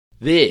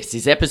This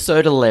is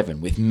episode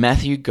 11 with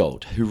Matthew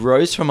Gold, who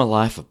rose from a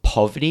life of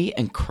poverty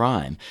and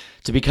crime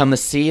to become the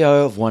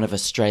CEO of one of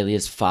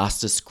Australia's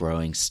fastest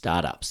growing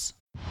startups.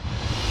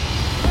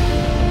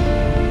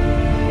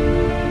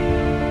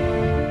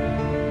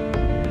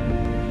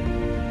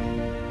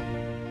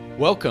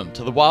 Welcome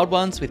to the Wild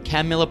Ones with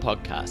Cam Miller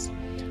podcast.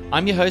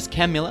 I'm your host,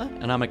 Cam Miller,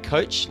 and I'm a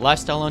coach,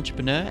 lifestyle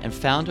entrepreneur, and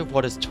founder of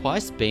what has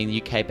twice been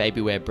the UK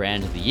Babywear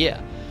Brand of the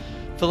Year.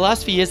 For the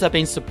last few years, I've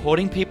been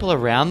supporting people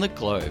around the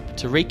globe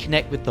to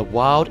reconnect with the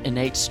wild,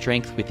 innate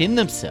strength within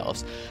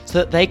themselves so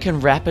that they can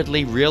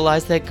rapidly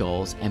realize their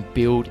goals and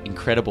build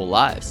incredible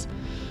lives.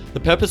 The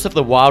purpose of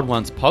the Wild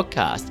Ones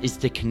podcast is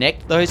to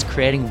connect those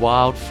creating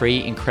wild,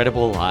 free,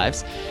 incredible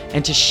lives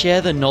and to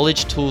share the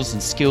knowledge, tools,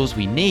 and skills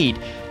we need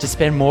to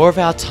spend more of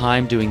our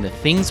time doing the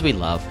things we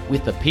love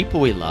with the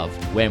people we love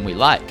when we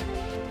like.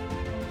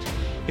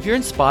 If you're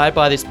inspired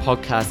by this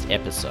podcast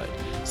episode,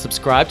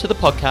 subscribe to the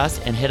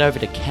podcast and head over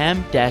to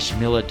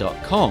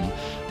cam-miller.com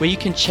where you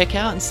can check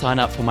out and sign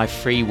up for my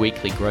free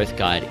weekly growth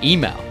guide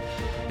email.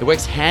 It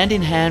works hand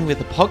in hand with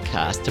the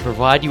podcast to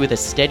provide you with a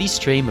steady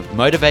stream of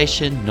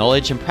motivation,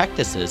 knowledge, and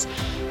practices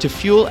to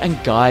fuel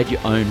and guide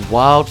your own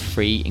wild,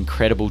 free,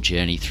 incredible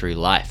journey through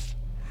life.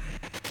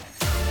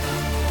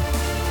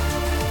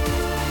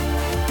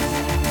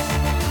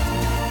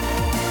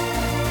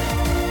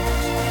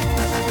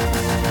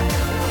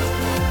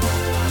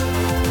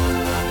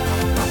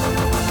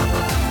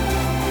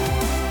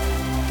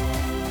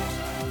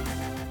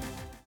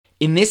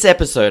 In this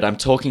episode, I'm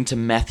talking to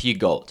Matthew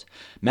Gold.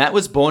 Matt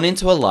was born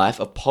into a life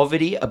of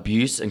poverty,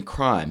 abuse, and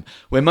crime,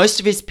 where most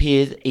of his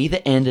peers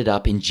either ended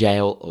up in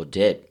jail or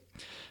dead.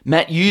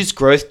 Matt used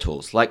growth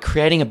tools like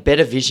creating a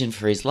better vision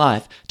for his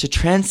life to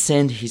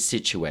transcend his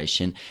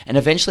situation and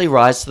eventually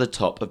rise to the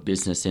top of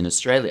business in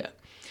Australia.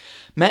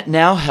 Matt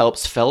now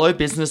helps fellow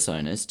business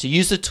owners to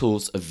use the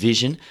tools of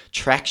vision,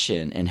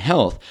 traction, and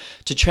health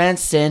to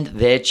transcend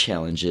their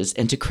challenges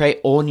and to create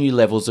all new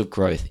levels of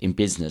growth in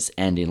business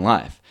and in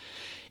life.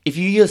 If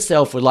you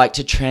yourself would like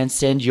to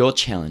transcend your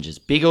challenges,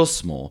 big or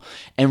small,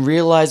 and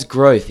realize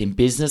growth in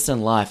business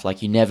and life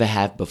like you never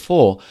have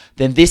before,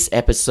 then this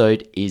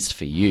episode is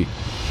for you.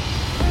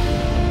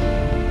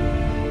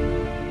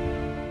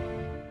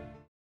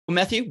 Well,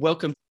 Matthew,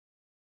 welcome.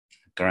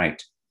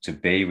 Great to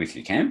be with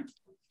you, Cam.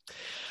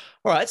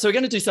 All right, so we're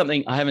going to do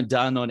something I haven't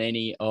done on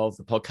any of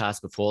the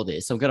podcasts before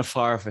this. So I'm going to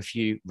fire off a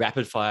few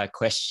rapid fire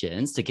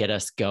questions to get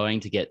us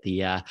going, to get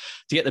the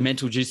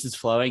mental juices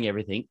flowing,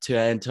 everything,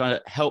 and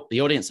to help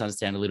the audience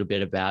understand a little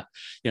bit about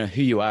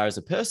who you are as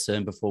a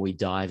person before we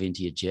dive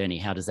into your journey.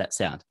 How does that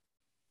sound?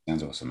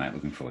 Sounds awesome, mate.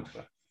 Looking forward to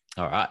it.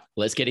 All right,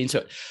 let's get into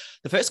it.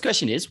 The first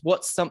question is,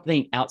 what's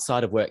something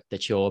outside of work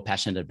that you're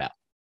passionate about?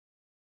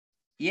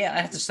 Yeah,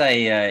 I have to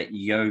say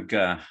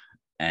yoga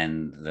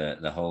and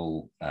the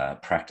whole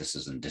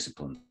practices and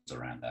disciplines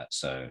around that.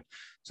 So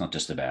it's not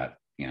just about,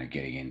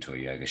 getting into a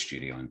yoga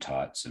studio in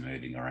tights and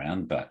moving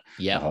around, but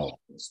the whole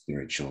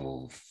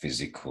spiritual,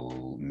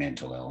 physical,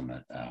 mental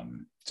element,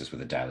 just with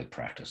the daily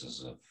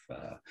practices of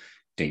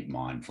deep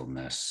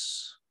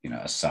mindfulness,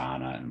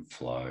 asana and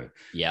flow,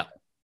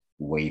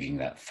 weaving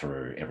that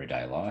through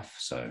everyday life.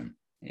 So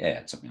yeah,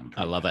 it's something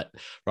I love it.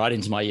 Right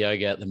into my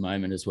yoga at the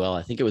moment as well.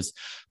 I think it was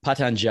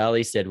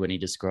Patanjali said when he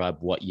described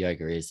what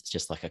yoga is, it's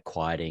just like a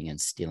quieting and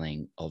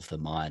stilling of the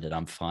mind. And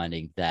I'm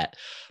finding that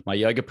my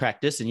yoga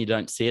practice, and you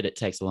don't see it, it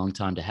takes a long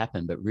time to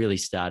happen, but really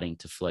starting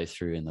to flow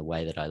through in the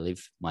way that I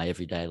live my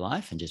everyday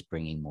life and just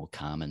bringing more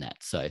calm in that.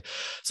 So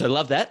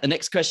love that. The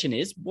next question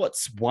is,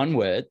 what's one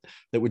word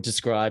that would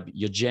describe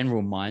your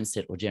general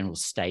mindset or general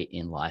state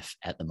in life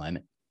at the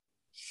moment?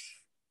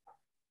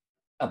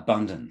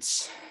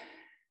 Abundance.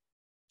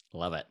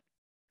 Love it.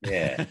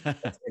 Yeah,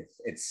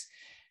 it's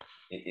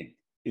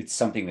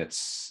something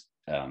that's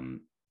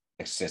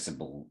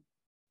accessible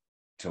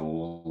to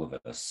all of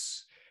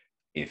us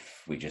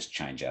if we just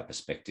change our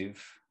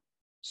perspective.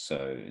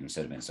 So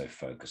instead of being so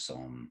focused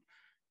on,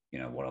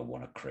 what I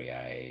want to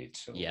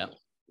create or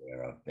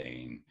where I've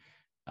been,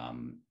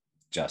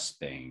 just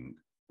being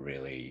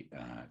really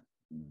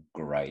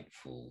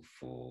grateful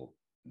for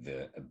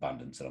the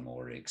abundance that I'm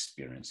already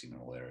experiencing in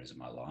all areas of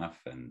my life,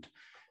 and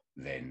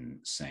then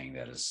seeing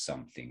that as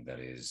something that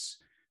is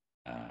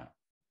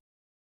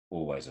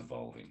always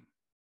evolving.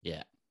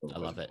 Yeah, I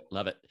love it.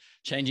 Love it.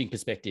 Changing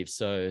perspective,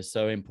 so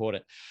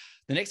important.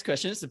 The next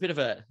question is a bit of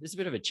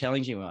a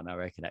challenging one, I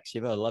reckon,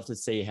 actually, but I'd love to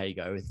see how you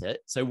go with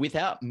it. So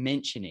without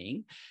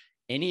mentioning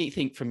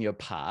anything from your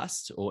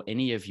past or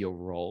any of your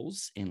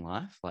roles in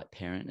life, like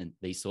parent and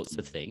these sorts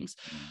of things,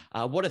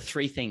 what are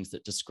three things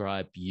that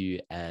describe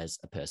you as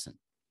a person?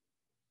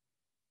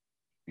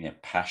 Yeah,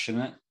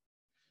 passionate,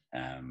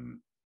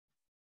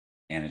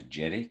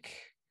 energetic,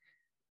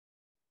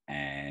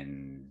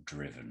 and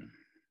driven.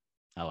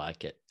 I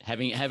like it.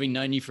 Having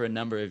known you for a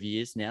number of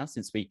years now,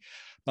 since we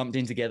bumped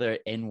in together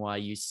at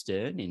NYU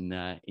Stern in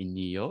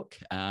New York,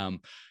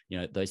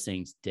 those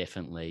things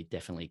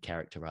definitely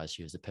characterize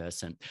you as a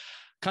person.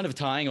 Kind of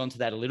tying onto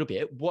that a little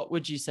bit, what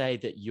would you say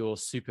that your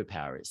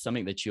superpower is?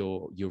 Something that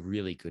you're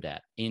really good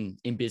at in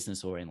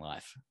business or in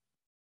life?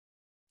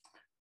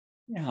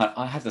 Yeah,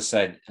 I have to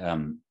say,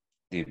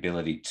 the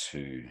ability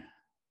to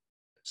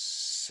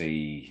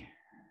see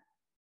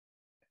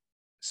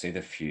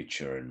the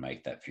future and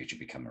make that future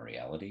become a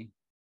reality,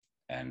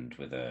 and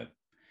with a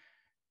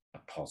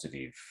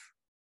positive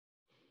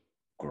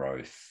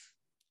growth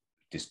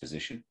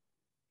disposition.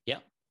 Yeah.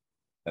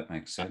 That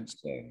makes sense.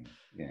 So,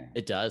 yeah.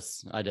 It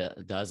does.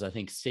 It does. I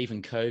think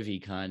Stephen Covey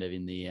kind of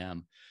in the,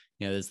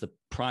 there's the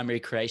primary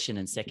creation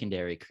and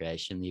secondary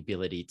creation, the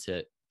ability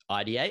to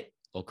ideate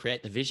or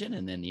create the vision,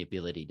 and then the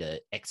ability to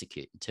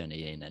execute and turn it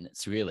in. And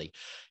it's really,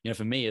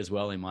 for me as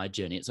well in my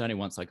journey, it's only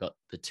once I got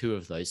the two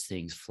of those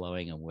things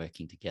flowing and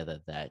working together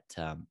that,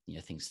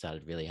 things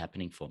started really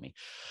happening for me.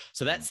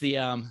 So that's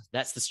the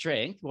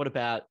strength. What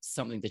about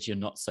something that you're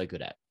not so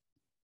good at?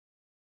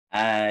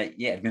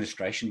 Yeah,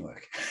 administration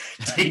work,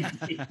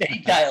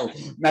 detail,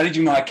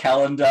 managing my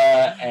calendar,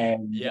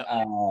 and Yep.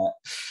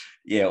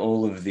 Yeah,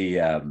 all of the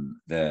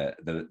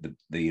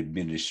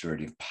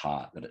administrative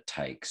part that it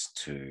takes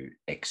to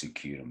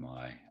execute on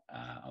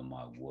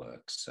my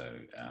work. So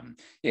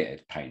yeah,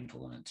 it's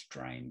painful and it's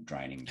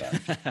draining,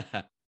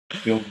 but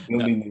No,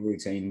 building the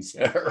routines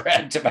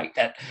around to make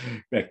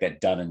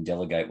that done and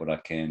delegate what I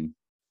can.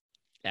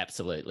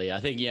 absolutely. I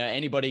think,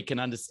 anybody can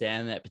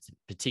understand that,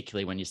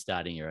 particularly when you're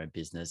starting your own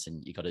business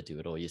and you got to do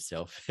it all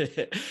yourself.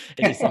 It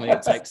is something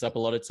that takes up a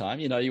lot of time.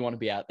 You want to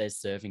be out there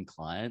serving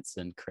clients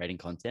and creating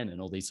content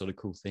and all these sort of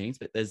cool things,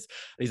 but there's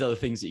these other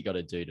things that you got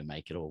to do to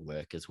make it all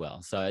work as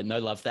well. So no,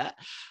 love that.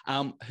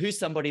 Who's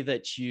somebody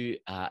that you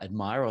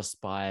admire or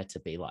aspire to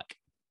be like?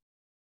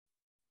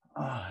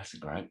 Oh, that's a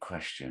great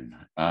question.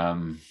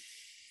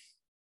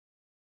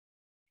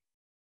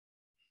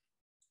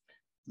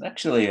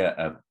 Actually,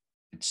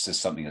 it's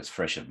just something that's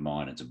fresh of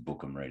mind. It's a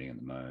book I'm reading at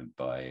the moment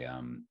by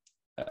an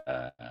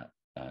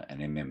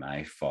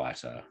MMA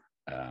fighter.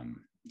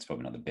 It's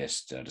probably not the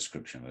best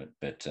description of it,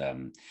 but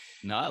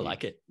No, I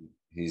like it.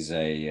 He's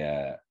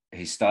named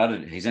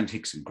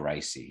Rickson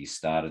Gracie. He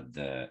started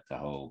the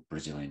whole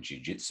Brazilian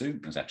Jiu-Jitsu.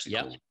 It was actually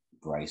called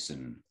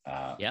Grayson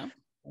Yeah,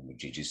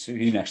 Jiu-Jitsu.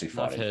 He didn't actually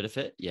fight I've heard of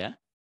it. Yeah.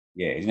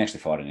 Yeah, he didn't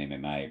actually fight in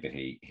MMA, but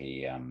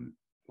he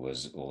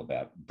was all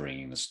about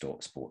bringing the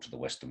sport to the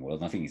Western world.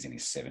 And I think he's in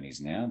his 70s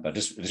now, but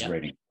just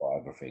reading his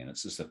biography, and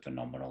it's just a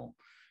phenomenal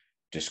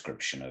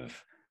description of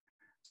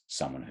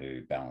someone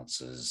who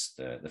balances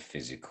the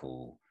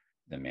physical,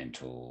 the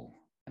mental,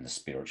 and the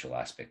spiritual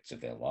aspects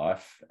of their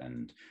life.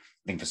 And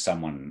I think for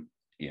someone,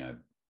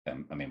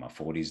 I'm in my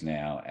 40s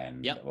now,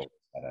 and I've always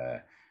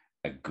had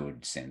a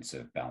good sense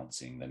of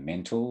balancing the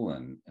mental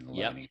and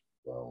learning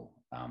well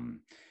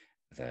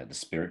the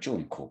spiritual,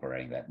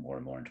 incorporating that more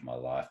and more into my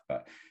life,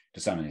 but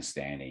just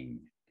understanding,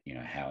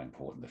 how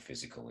important the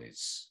physical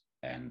is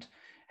and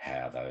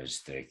how those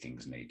three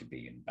things need to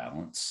be in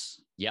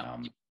balance. Yeah.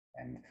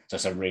 And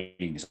so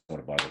reading this sort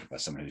of biography by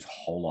someone whose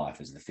whole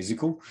life is the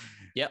physical,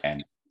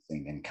 and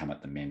then come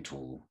at the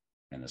mental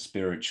and the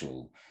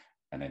spiritual,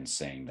 and then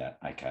seeing that,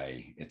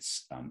 okay,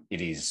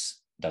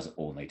 does it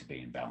all need to be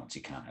in balance?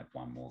 You can't have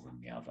one more than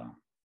the other.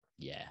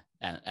 Yeah,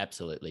 and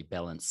absolutely.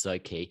 Balance, so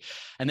key.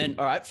 And then,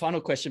 all right,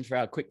 final question for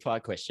our quick fire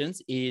questions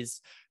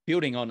is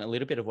building on a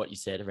little bit of what you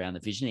said around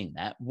the visioning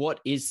that, what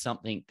is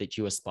something that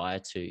you aspire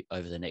to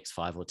over the next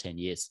 5 or 10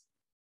 years?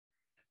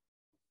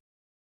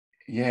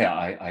 Yeah,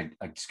 I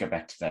just go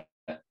back to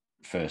that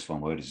first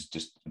one word is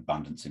just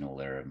abundance in all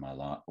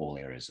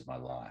areas of my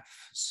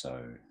life. So,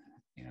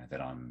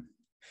 that I'm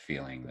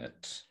feeling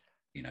that,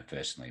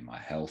 personally my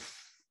health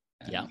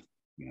and,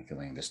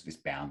 feeling this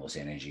boundless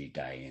energy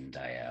day in,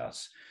 day out,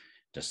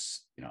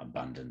 just,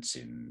 abundance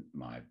in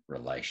my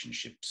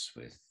relationships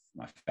with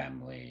my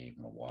family,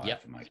 my wife,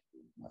 and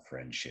my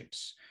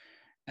friendships,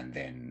 and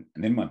then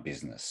my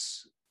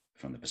business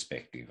from the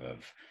perspective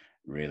of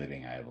really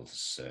being able to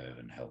serve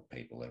and help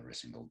people every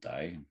single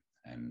day,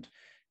 and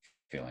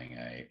feeling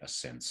a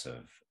sense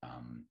of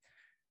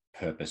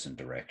purpose and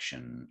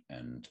direction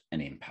and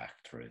an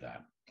impact through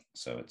that.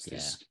 So it's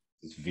this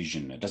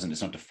vision.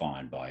 It's not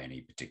defined by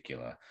any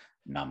particular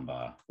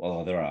number.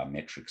 Well, there are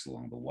metrics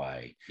along the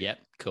way. Yep,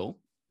 cool.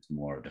 It's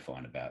more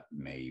defined about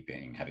me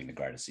having the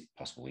greatest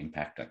possible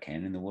impact I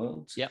can in the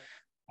world. Yep.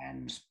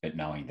 But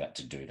knowing that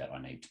to do that,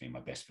 I need to be my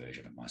best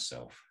version of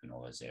myself in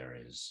all those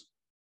areas.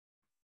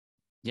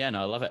 Yeah,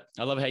 no, I love it.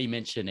 I love how you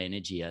mentioned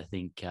energy. I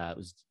think it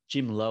was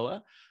Jim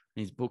Lower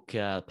in his book,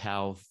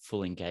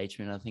 Powerful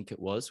Engagement, I think it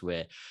was,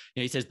 where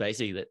he says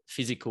basically that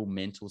physical,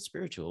 mental,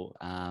 spiritual,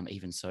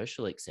 even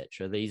social,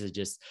 etc. These are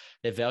just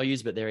their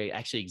values, but they're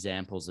actually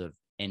examples of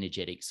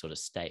energetic sort of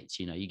states.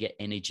 You get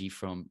energy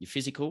from your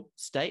physical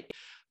state,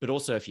 but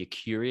also if you're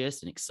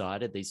curious and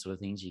excited, these sort of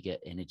things, you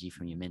get energy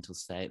from your mental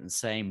state. And the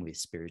same with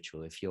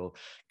spiritual. If you're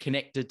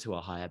connected to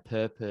a higher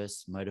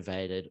purpose,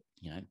 motivated,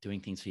 doing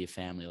things for your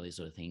family, all these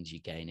sort of things,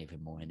 you gain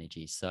even more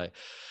energy. So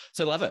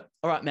love it.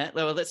 All right, Matt,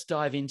 well, let's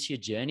dive into your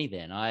journey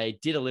then. I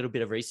did a little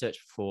bit of research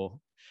before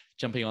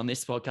jumping on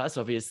this podcast,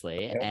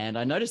 obviously, and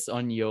I noticed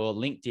on your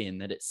LinkedIn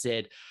that it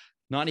said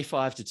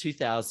 95 to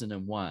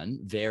 2001,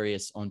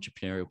 various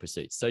entrepreneurial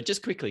pursuits. So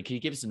just quickly, can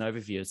you give us an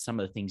overview of some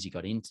of the things you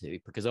got into?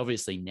 Because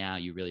obviously now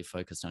you really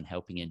focused on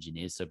helping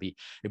engineers. So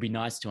it'd be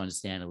nice to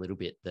understand a little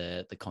bit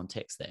the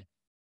context there.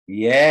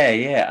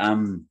 Yeah.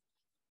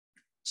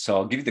 So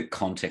I'll give you the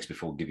context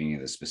before giving you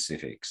the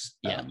specifics.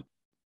 Yeah.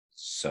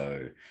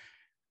 So,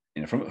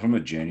 from a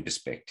journey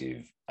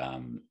perspective,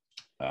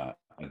 I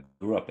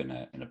grew up in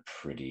a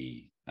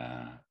pretty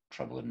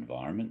troubled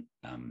environment.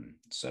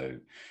 So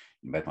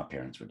both my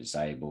parents were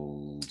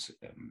disabled.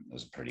 It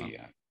was a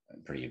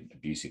pretty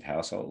abusive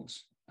household,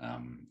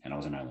 and I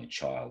was an only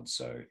child.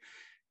 So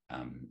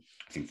I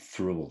think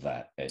through all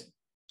that, it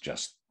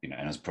just and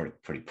it was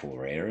pretty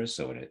poor area.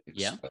 So it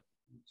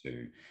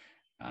to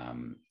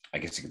I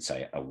guess you could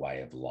say a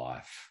way of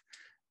life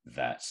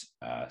that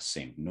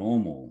seemed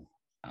normal,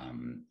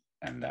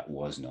 and that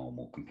was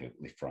normal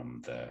completely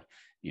from the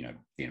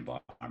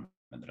environment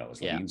that I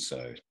was living in.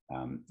 So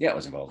I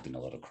was involved in a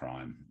lot of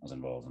crime. I was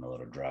involved in a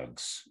lot of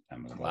drugs. I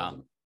was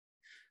involved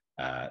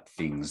in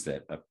things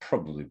that I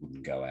probably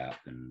wouldn't go out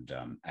and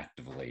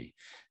actively,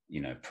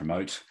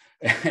 promote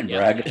and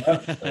brag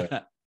about.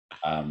 So,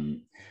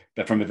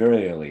 but from a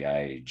very early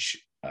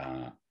age,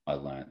 I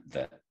learned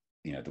that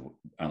the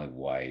only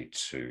way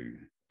to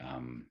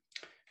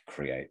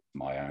create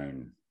my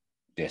own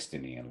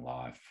destiny in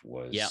life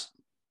was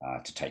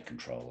to take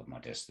control of my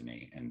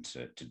destiny and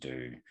to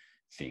do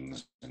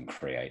things and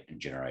create and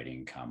generate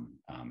income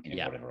in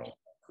whatever I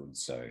could.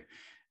 So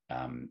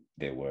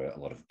there were a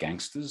lot of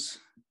gangsters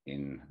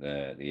in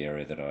the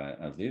area that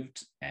I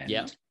lived,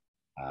 and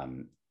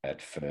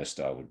at first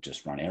I would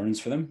just run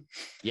errands for them.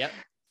 Yep.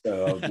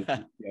 So I was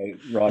riding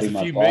my bike. There's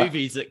a few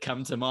movies that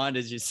come to mind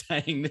as you're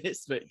saying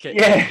this, but go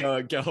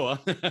on.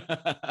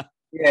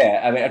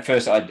 Yeah, I mean, at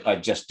first I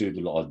just do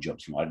the odd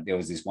jobs. There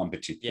was this one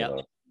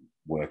particular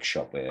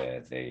workshop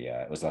where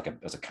it was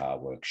a car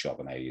workshop,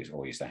 and they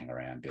all used to hang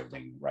around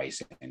building race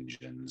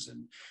engines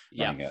and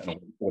running an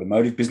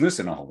automotive business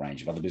and a whole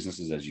range of other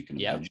businesses, as you can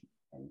imagine.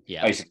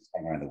 I used to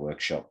hang around the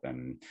workshop,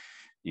 and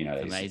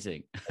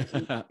amazing.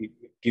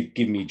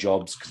 give me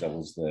jobs because I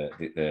was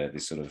the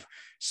sort of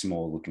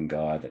small looking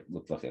guy that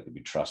looked like I could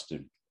be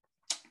trusted.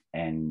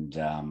 And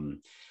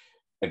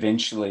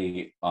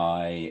eventually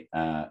I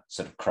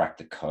sort of cracked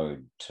the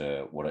code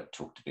to what it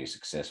took to be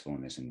successful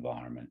in this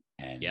environment,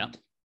 and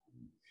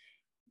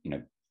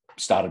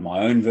started my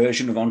own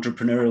version of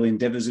entrepreneurial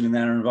endeavors in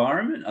that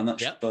environment. I'm not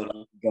sure that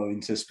I'll go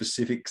into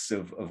specifics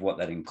of what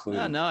that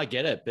included. No, I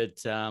get it. But,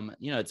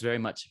 it's very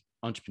much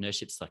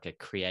entrepreneurship's like a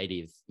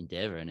creative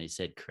endeavor. And he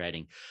said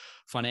creating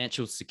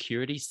financial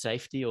security,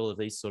 safety, all of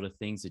these sort of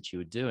things that you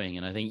were doing.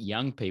 And I think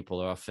young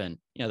people are often,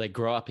 they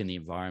grow up in the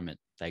environment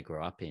they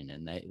grow up in,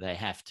 and they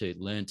have to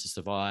learn to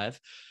survive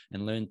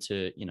and learn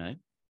to,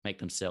 make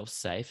themselves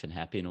safe and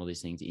happy and all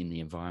these things in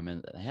the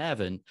environment that they have.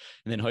 And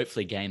then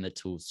hopefully gain the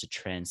tools to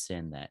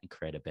transcend that and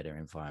create a better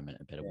environment,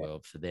 a better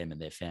world for them and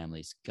their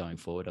families going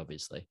forward,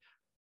 obviously.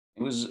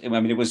 It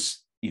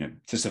was,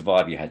 to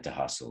survive, you had to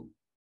hustle.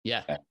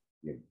 Yeah.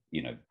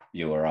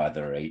 You were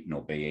either eaten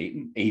or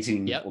be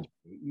eaten, or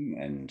be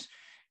eaten, and,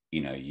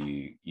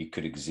 you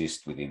could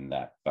exist within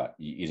that, but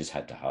you just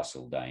had to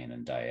hustle day in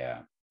and day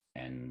out.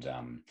 And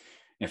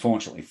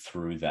fortunately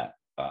through that,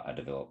 I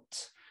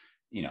developed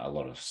a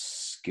lot of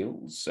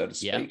skills, so to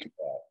speak,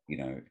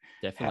 about,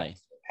 definitely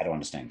how to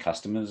understand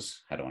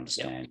customers, how to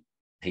understand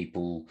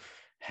people,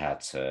 how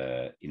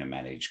to,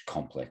 manage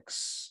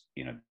complex,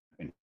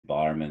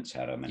 environments,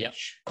 how to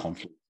manage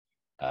conflict.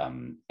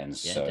 And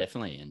so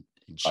definitely. And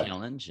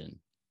challenge and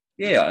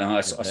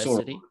I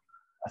saw,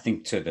 I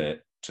think to the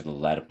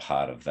latter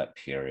part of that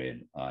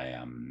period,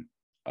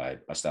 I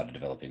started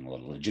developing a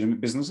lot of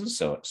legitimate businesses.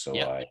 So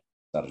I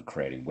started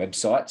creating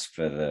websites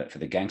for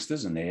the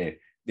gangsters and their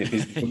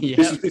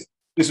business.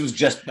 This was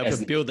just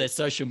to build their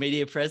social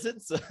media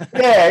presence.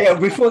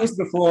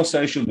 Before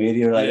social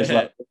media,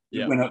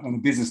 when a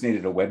business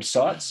needed a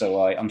website.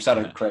 So I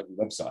started creating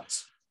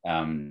websites. I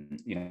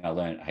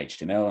learned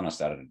HTML, and I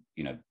started.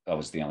 I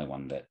was the only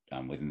one that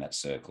within that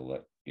circle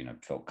that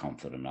felt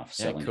confident enough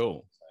selling.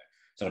 Cool.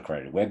 So I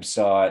created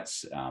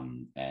websites,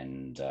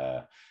 and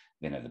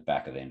then at the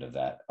back of the end of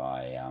that,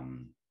 I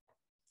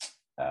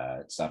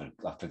started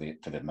for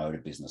the motor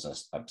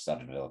business. I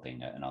started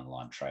developing an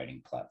online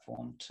trading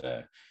platform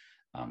to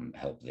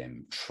help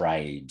them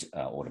trade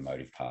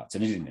automotive parts,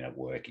 and it didn't end up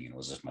working. It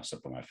was just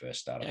my first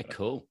startup. Yeah,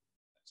 cool.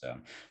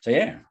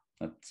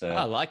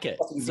 I like it.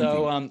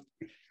 So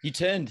you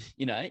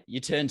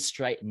turned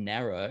straight and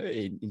narrow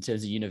in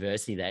terms of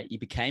university. That you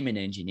became an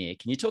engineer.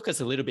 Can you talk us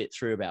a little bit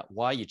through about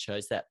why you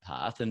chose that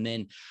path, and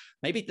then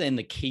maybe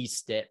the key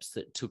steps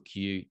that took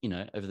you,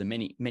 over the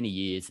many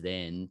years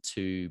then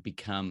to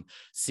become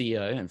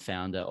CEO and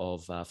founder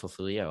of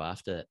Fulfillio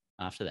after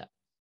that?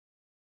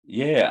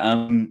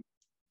 Yeah,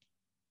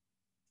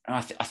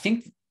 I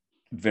think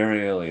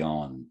very early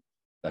on,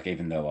 like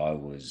even though I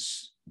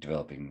was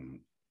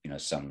developing,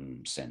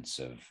 some sense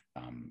of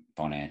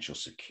financial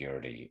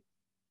security,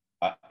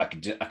 I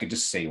could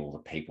just see all the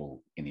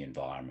people in the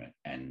environment,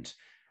 and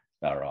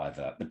they're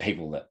either the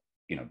people that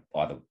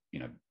either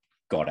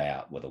got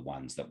out were the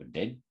ones that were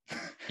dead.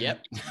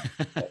 Yep.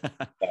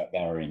 they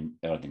were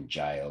in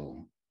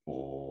jail,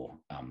 or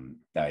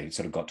they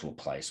sort of got to a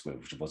place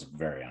which was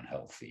very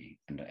unhealthy,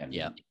 and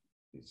Yep.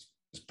 it was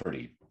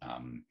pretty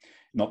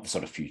not the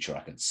sort of future I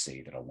could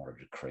see that I wanted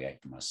to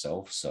create for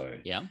myself. So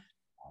yeah,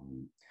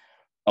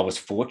 I was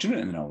fortunate,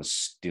 and then I was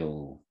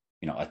still,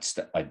 I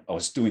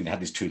was had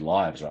these two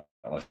lives, right?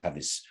 I had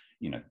this,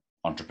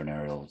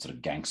 entrepreneurial sort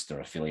of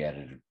gangster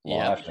affiliated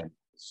life, and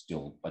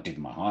still I did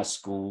my high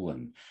school,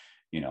 and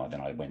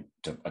then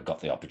I got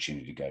the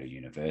opportunity to go to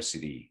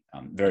university.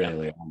 Very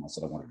early on, I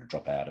said I wanted to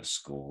drop out of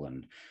school,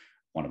 and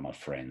one of my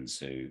friends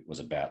who was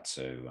about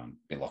to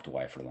be locked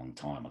away for a long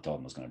time, I told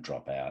him I was going to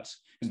drop out.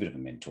 He was a bit of a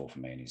mentor for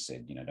me, and he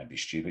said, don't be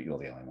stupid. You're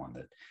the only one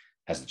that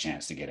has the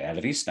chance to get out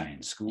of here. Stay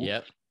in school.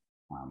 Yep.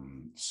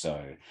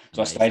 So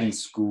I stayed in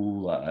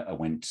school. I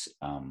went.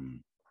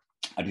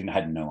 I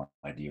had no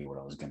idea what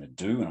I was going to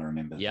do, and I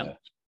remember the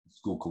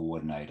school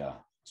coordinator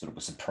sort of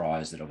was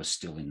surprised that I was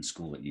still in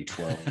school at Year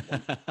 12.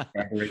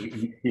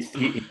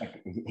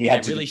 he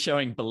had really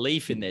showing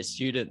belief in their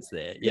students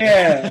there.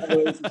 Yeah.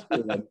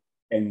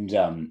 And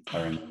I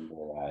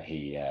remember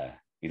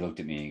he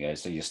looked at me and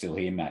goes, "So you're still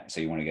here, Matt? So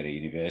you want to go to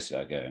university?"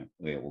 I go,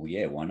 "Well,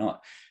 yeah, why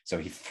not?" So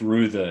he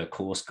threw the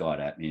course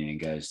guide at me and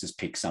goes, "Just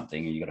pick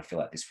something, and you got to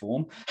fill out this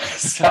form."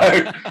 So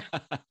I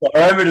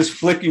remember just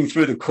flicking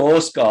through the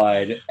course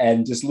guide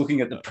and just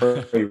looking at the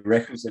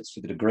prerequisites for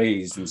the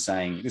degrees and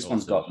saying, "This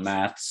one's got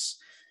maths,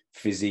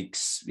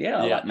 physics,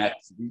 I like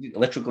maths,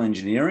 electrical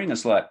engineering."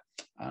 It's like,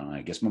 I don't know,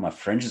 I guess one of my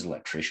friends is an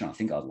electrician. I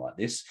think I'd like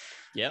this.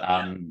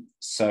 Yeah.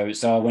 So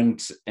I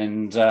went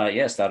and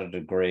started a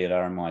degree at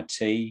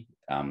RMIT.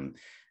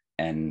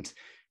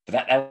 But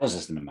that was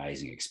just an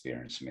amazing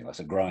experience for me. Like,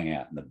 so growing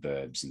out in the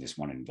burbs in this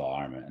one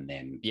environment, and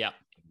then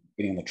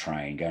getting on the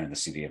train, going to the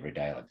city every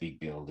day, like big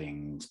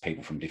buildings,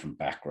 people from different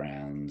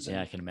backgrounds.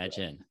 I can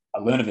imagine. I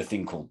learned of a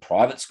thing called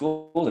private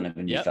school, and I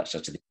never knew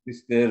such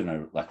existed. And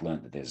I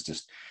learned that there's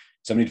just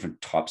so many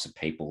different types of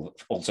people,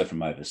 also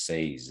from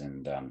overseas.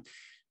 And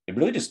it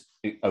really just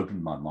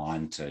opened my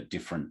mind to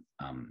different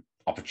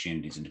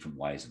opportunities and different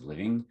ways of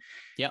living.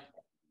 Yep.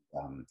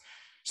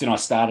 So I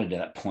started at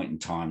that point in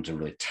time to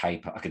really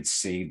taper. I could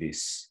see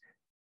this,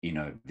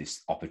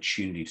 this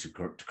opportunity to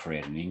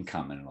create an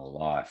income and a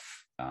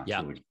life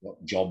through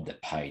a job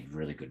that paid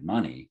really good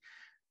money.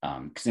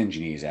 Because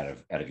engineers out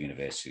of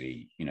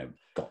university,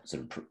 got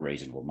sort of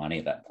reasonable money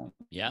at that point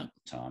in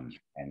time.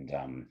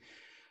 And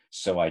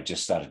so I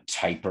just started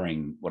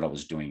tapering what I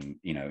was doing,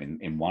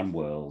 in one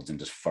world, and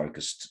just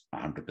focused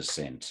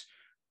 100%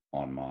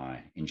 on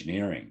my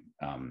engineering.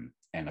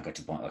 And I got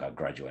to the point, like, I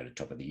graduated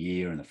top of the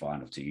year in the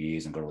final 2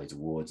 years and got all these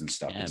awards and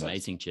stuff. Yeah,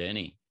 amazing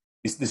journey.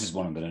 This is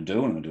what I'm going to do,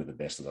 and I'm going to do the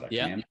best that I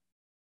can.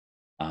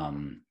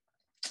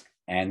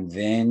 And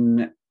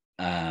then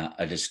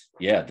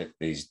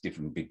these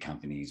different big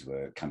companies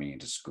were coming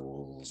into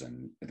schools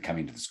and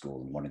coming into the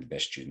school and wanting the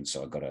best students.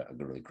 So I got a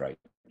really great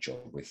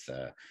job with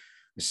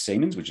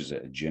Siemens, which is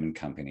a German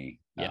company.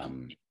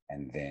 And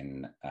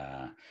then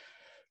got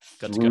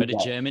to go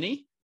to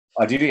Germany.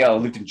 I did. Yeah, I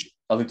lived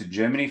in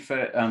Germany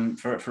for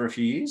a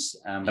few years.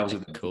 That was a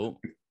cool,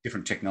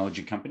 different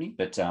technology company.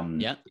 But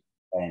and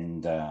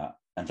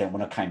then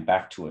when I came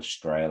back to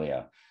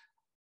Australia,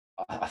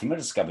 I think I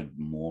discovered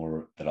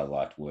more that I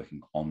liked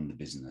working on the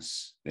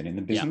business than in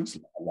the business.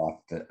 I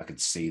liked that I could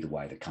see the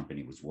way the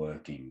company was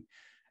working.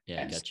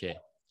 Yeah,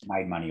 gotcha.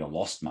 Made money or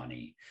lost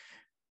money.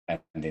 And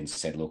then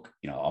said, "Look,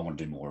 I want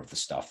to do more of the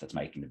stuff that's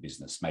making the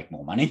business make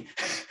more money."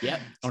 Yeah,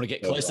 I want to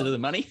get closer to the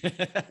money.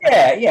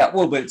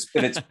 Well, but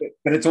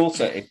it's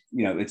also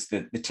it's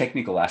the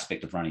technical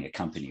aspect of running a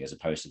company as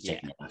opposed to the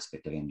technical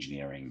aspect of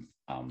engineering.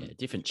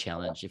 Different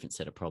challenge, different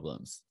set of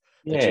problems.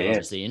 That you're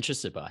obviously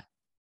interested by.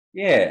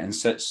 Yeah, and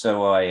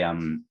so I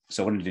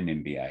wanted to do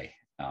an MBA,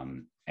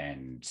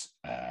 and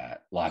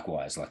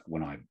likewise, like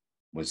when I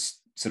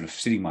was sort of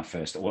sitting I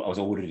was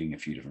auditing a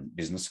few different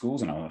business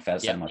schools, and I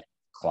found my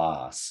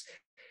class,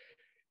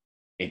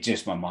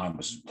 my mind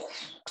was,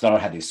 because I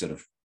don't have this sort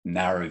of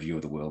narrow view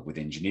of the world with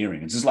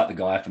engineering. It's just like the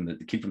guy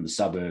the kid from the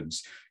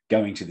suburbs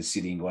going to the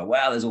city and going,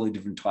 "Wow, there's all these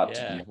different types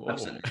of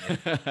jobs."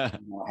 I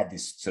had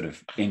this sort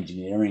of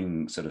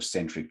engineering sort of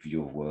centric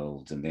view of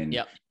world, and then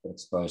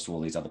exposed to all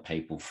these other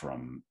people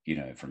from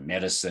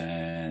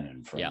medicine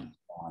and from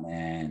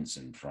finance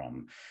and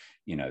from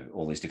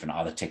all these different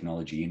other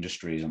technology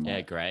industries. I'm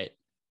like, great.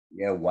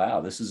 Yeah,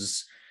 wow,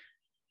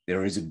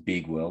 there is a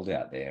big world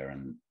out there,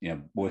 and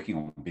working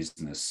on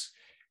business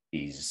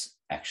is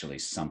actually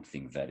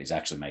something that is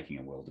actually making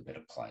a world a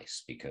better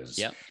place, because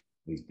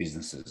these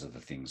businesses are the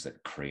things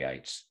that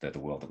create the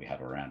world that we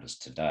have around us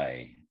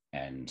today.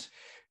 And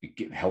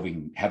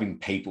having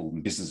people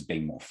and businesses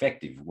being more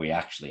effective, we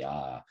actually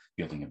are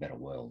building a better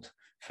world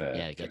for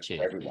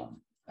everyone.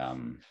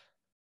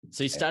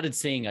 So you started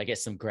seeing, I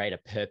guess, some greater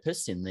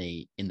purpose in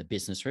the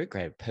business route,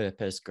 greater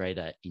purpose,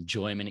 greater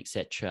enjoyment,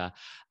 etc.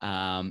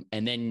 And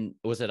then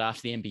was it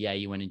after the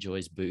MBA you went and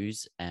joined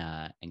Booz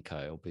and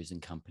Co, or Booz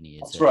and Company?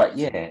 That's right.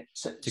 Yeah.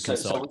 To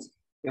consult.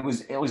 it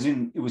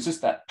was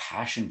just that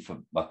passion for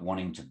like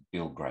wanting to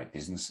build great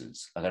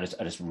businesses. Like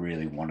I just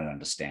really wanted to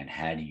understand,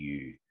 how do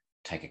you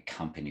take a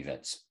company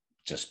that's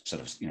just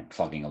sort of,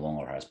 plugging along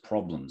or has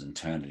problems, and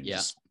turn it into Yeah.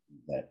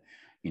 something that,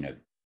 you know,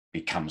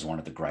 becomes one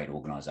of the great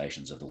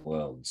organizations of the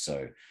world.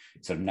 So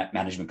sort of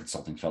management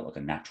consulting felt like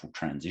a natural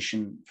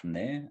transition from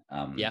there.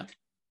 Yeah.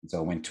 So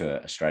I went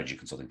to a strategy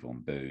consulting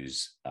firm,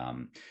 Booz.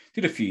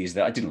 Did a few years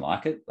there. I didn't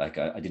like it. Like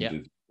I didn't Yeah.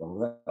 do well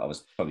with that. I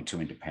was probably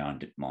too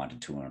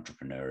independent-minded, too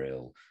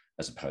entrepreneurial,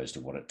 as opposed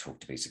to what it took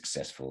to be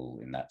successful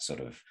in that sort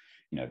of,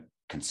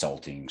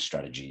 consulting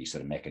strategy,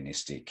 sort of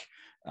mechanistic,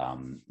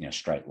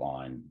 straight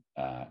line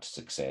to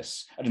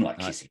success. I didn't like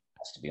Nice. kissing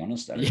ass, to be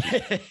honest.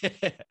 Yeah.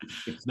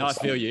 It's No, I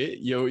feel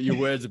you. Your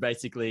words are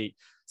basically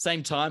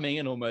same timing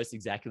and almost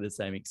exactly the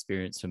same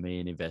experience for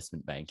me in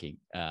investment banking.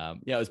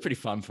 It was pretty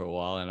fun for a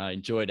while, and I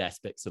enjoyed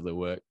aspects of the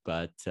work,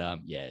 but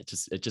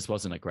it just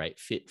wasn't a great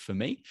fit for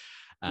me.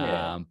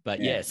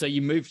 So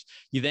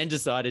you then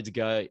decided to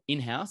go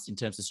in-house in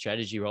terms of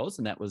strategy roles,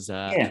 and that was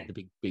at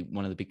the big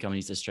one of the big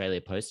companies, Australia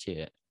Post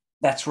here.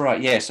 That's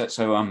right. Yeah.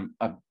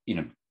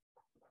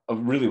 I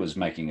really was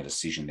making a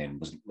decision then,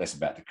 was less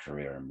about the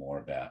career and more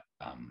about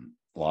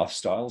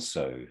lifestyle.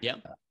 So yeah,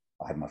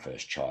 I had my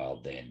first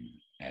child then,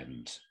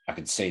 and I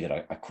could see that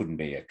I couldn't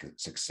be a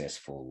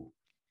successful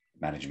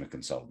management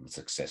consultant, a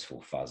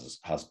successful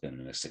husband,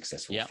 and a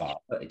successful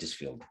father. It just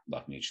felt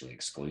like mutually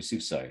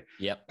exclusive. So,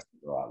 right,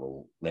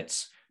 well,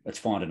 let's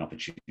find an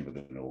opportunity with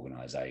an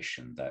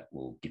organization that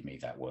will give me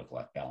that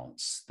work-life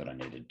balance that I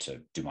needed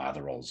to do my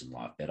other roles in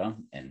life better.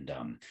 And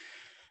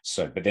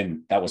but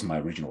then that was my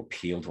original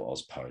appeal to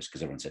AusPost,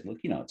 because everyone said, look,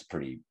 it's a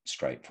pretty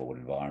straightforward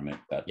environment.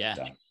 But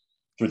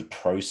through the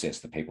process,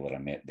 the people that I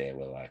met there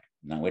were like,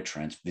 no,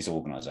 this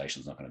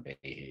organization's not going to be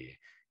here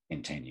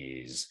in 10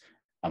 years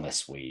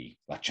unless we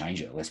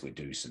change it, unless we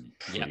do some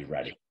pretty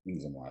radical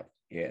things. I'm like,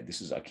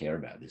 I care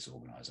about this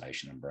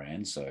organization and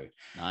brand. So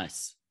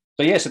nice.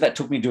 So that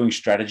took me doing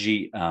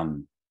strategy.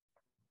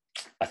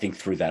 I think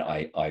through that,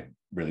 I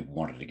really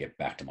wanted to get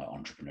back to my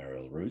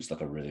entrepreneurial roots.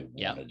 Like I really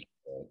wanted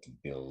to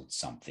build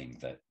something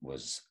that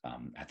was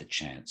had the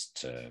chance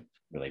to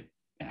really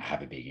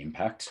have a big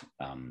impact.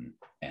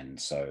 And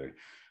so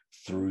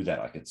through that,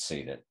 I could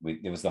see that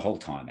there was the whole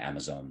time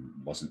Amazon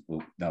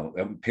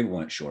people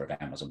weren't sure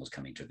if Amazon was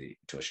coming to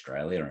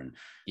Australia. And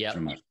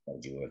through my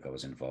strategy work, I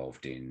was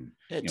involved in.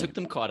 It took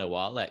them quite a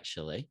while,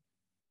 actually.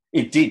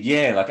 It did,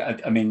 yeah.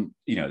 Like I mean,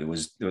 there were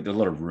a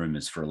lot of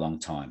rumors for a long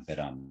time, but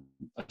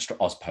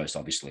AusPost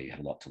obviously had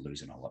a lot to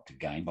lose and a lot to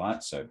gain by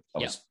it. So I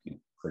was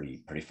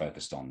pretty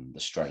focused on the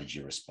strategy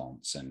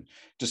response, and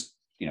just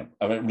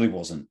I really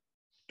wasn't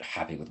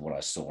happy with what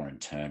I saw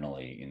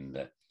internally. In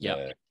that,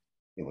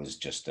 it was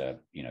just we're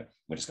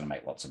just going to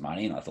make lots of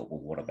money, and I thought, well,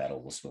 what about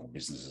all the small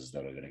businesses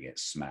that are going to get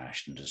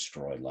smashed and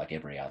destroyed like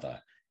every other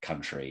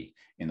country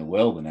in the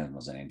world when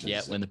Amazon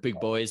enters? When the big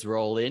boys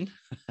roll in.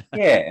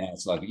 And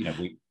it's like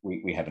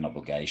we have an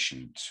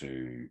obligation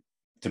to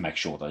make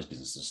sure those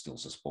businesses are still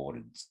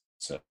supported.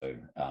 So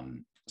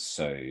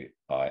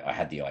I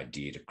had the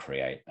idea to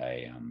create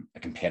a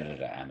competitor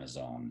to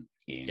Amazon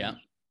in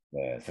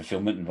the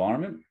fulfillment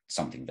environment,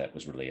 something that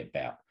was really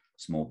about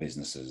small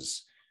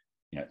businesses,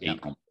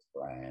 e-commerce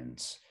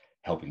brands,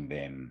 helping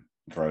them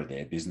grow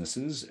their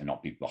businesses and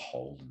not be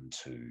beholden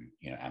to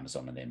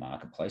Amazon and their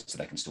marketplace, so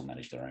they can still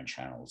manage their own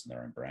channels and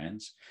their own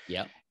brands.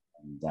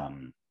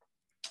 And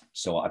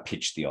so I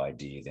pitched the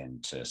idea then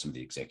to some of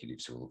the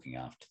executives who were looking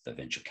after the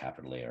venture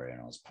capital area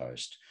in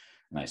AusPost,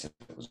 and they said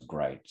it was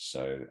great.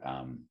 So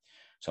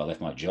I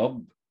left my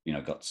job,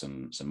 got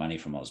some money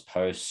from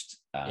AusPost,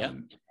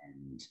 and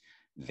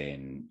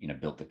then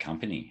built the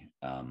company,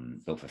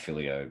 built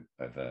Fulfillio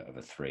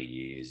over 3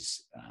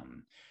 years.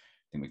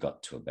 Then we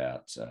got to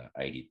about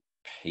 80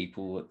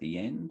 people at the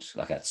end.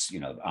 Like that's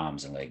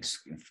arms and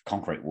legs,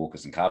 concrete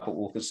walkers and carpet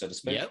walkers, so to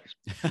speak.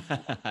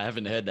 I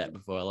haven't heard that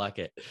before. I like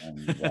it.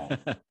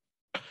 And,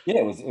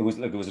 it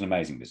was an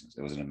amazing business.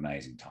 It was an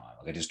amazing time.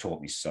 Like it just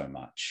taught me so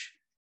much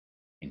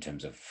in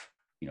terms of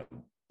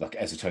like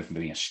as a token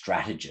being a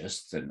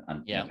strategist and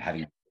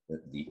having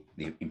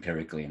the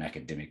empirically and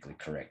academically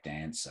correct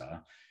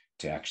answer,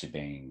 to actually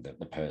being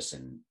the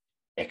person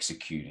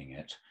executing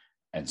it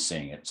and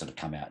seeing it sort of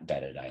come out in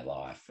day-to-day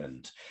life.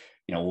 And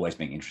always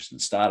being interested in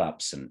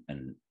startups and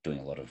doing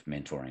a lot of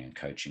mentoring and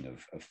coaching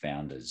of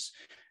founders.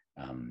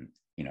 I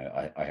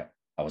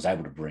was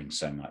able to bring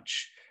so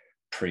much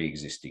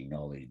pre-existing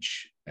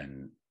knowledge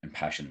and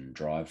passion and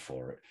drive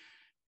for it.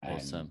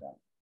 Awesome. And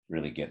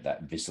really get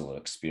that visceral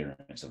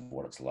experience of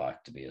what it's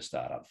like to be a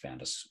startup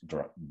founder,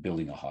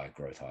 building a high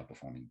growth, high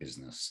performing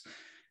business.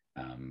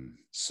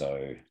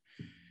 Sorry,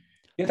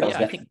 what are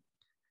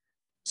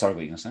you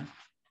going to say?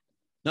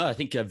 No, I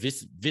think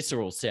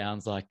visceral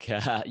sounds like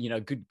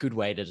good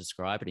way to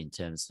describe it, in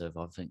terms of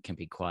often can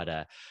be quite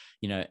a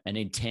an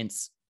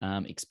intense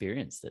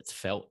experience that's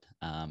felt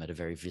at a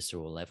very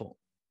visceral level.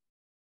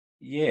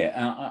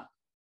 I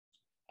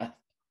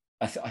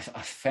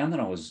found that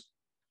I was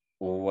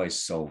always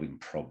solving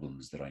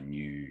problems that I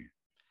knew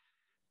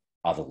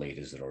other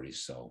leaders had already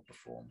solved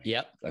before me.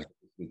 Yep. Like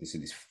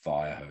this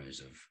fire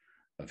hose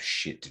of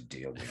shit to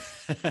deal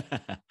with.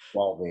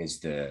 While there's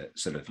the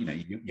sort of,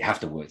 you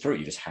have to work through it,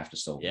 you just have to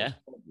solve Yeah.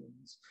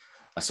 problems.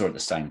 I saw it at the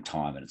same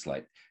time, and it's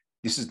like,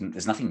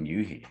 there's nothing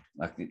new here.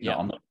 Like,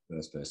 I'm not the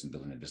first person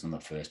building a business. I'm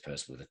not the first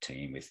person with a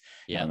team with,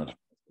 I'm not the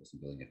first person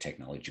building a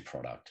technology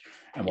product.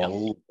 And while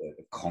all the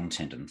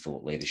content and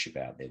thought leadership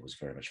out there was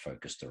very much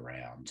focused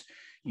around,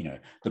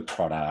 the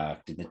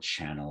product and the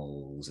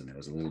channels, and there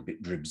was a little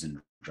bit dribs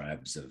and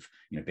drabs of,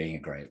 being a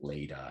great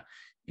leader,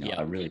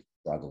 I really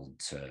struggled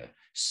to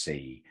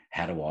see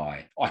how do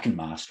I can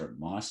master it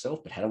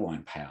myself, but how do I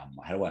empower,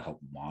 how do I help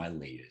my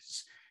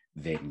leaders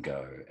then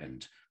go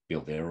and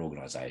build their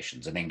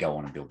organizations and then go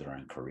on and build their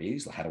own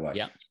careers? Like, how do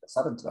I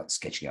started like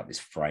sketching out this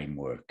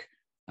framework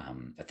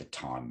at the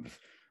time of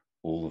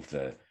all of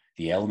the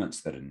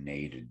elements that are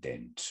needed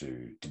then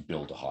to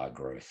build a high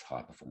growth,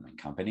 high performing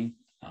company.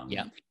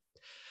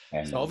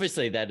 And so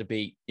obviously that'd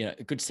be,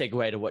 a good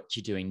segue to what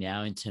you're doing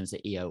now in terms of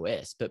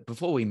EOS. But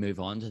before we move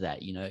on to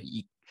that,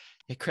 you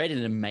created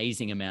an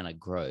amazing amount of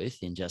growth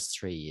in just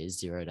 3 years,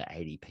 0 to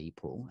 80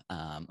 people,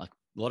 like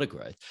a lot of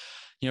growth.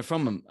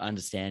 From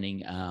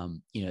understanding,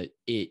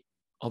 it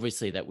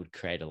obviously that would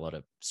create a lot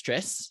of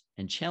stress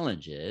and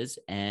challenges.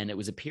 And it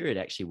was a period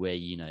actually where,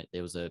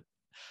 there was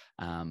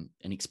an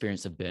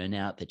experience of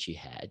burnout that you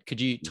had. Could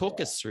you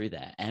talk us through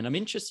that? And I'm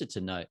interested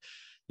to know,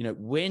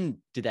 when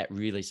did that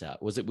really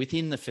start? Was it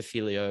within the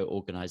Fafilio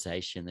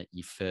organization that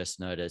you first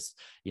noticed,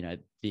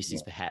 this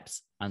is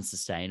perhaps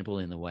unsustainable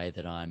in the way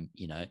that I'm,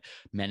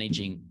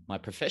 managing my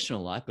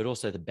professional life, but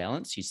also the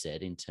balance you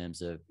said in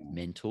terms of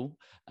mental,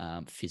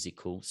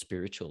 physical,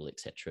 spiritual,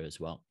 etc. as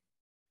well?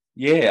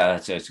 Yeah,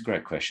 it's a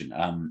great question.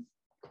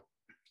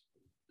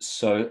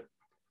 So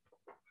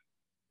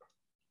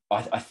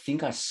I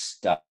think I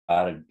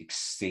started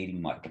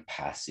exceeding my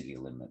capacity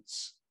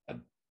limits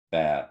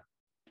about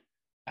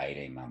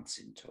 18 months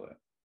into it.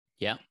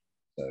 Yeah.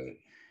 So,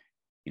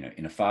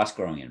 in a fast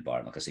growing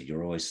environment, like I said,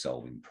 you're always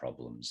solving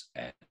problems,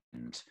 and,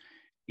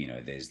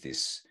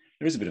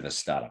 there is a bit of a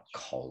startup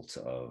cult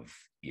of,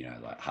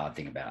 like hard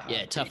thing about hard.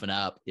 Yeah. Toughen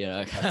up,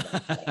 I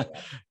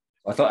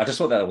just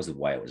thought that was the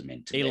way it was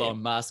meant to be.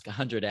 Elon Musk,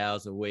 100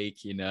 hours a week,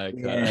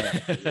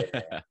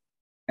 Yeah.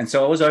 And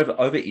so I was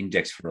over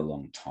indexed for a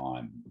long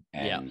time.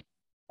 And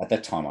at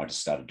that time, I just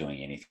started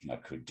doing anything I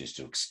could just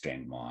to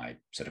extend my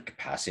sort of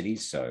capacity.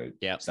 So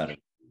started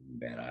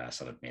better,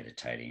 started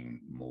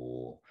meditating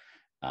more.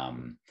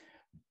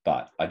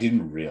 But I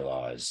didn't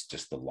realize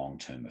just the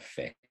long-term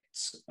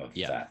effects of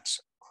that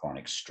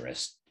chronic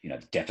stress,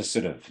 the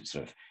deficit of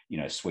sort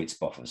of, sweet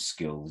spot of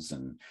skills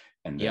and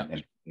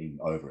being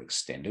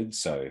overextended.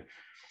 So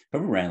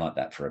probably ran like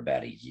that for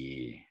about a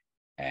year.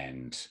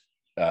 And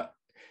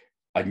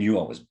I knew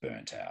I was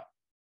burnt out.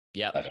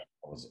 Yeah. I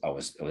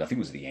think it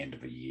was the end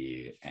of a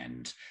year,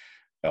 and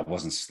I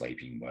wasn't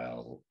sleeping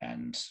well,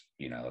 and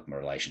like my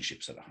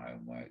relationships at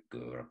home weren't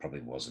good. I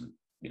probably wasn't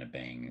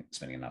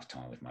spending enough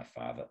time with my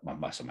father,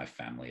 my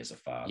family as a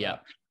father.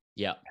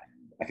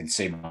 I can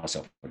see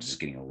myself just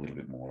getting a little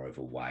bit more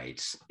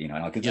overweight, and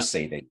I could just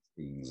see these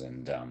things,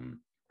 and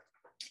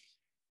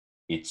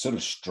it sort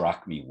of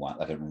struck me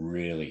like it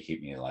really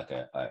hit me like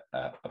a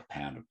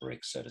pound of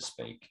bricks, so to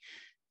speak.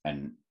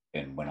 And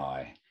when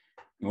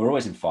we're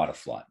always in fight or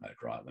flight mode,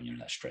 right? When you're in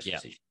that stressful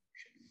situation.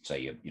 So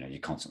you're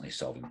constantly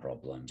solving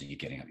problems, and you're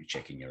getting up, you're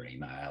checking your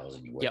emails,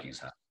 and you're working as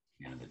hard at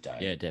the end of the day.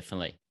 Yeah,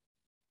 definitely.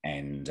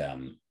 And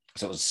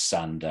so it was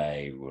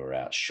Sunday, we were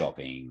out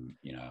shopping.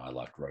 I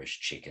liked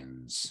roast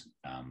chickens.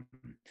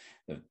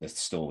 The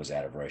store was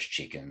out of roast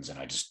chickens, and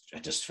I just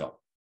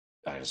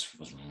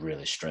was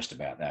really stressed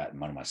about that. And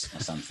my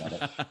son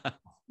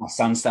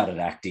started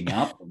acting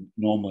up. And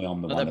normally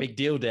I'm the one. Not that big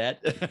deal, Dad.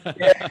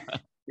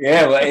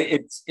 Yeah. Well,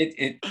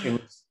 it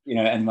was,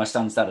 and my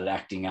son started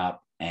acting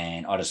up,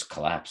 and I just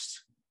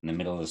collapsed in the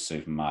middle of the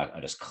supermarket.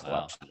 I just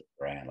collapsed to the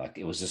ground. Like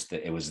it was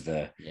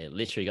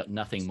literally got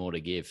nothing more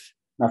to give.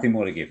 Nothing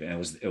more to give. And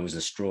it was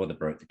the straw that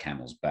broke the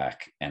camel's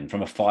back. And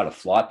from a fight or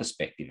flight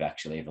perspective,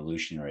 actually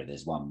evolutionary,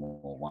 there's one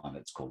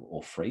that's called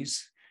or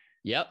freeze.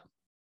 Yep.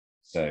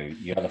 So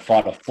you either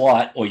fight or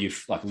flight, or you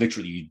like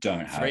literally you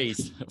don't have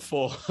freeze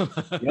for.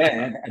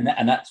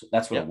 and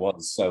that's what it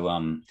was. So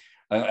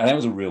that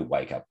was a real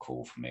wake up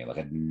call for me. Like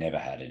I'd never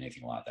had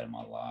anything like that in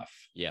my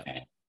life. Yeah.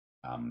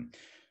 And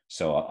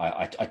so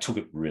I took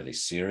it really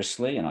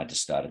seriously, and I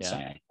just started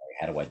saying, okay,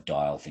 how do I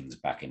dial things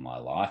back in my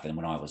life? And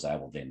when I was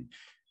able then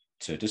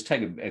to just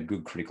take a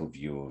good critical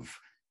view of,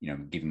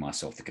 giving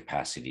myself the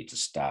capacity to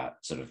start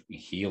sort of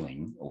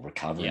healing or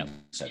recovering.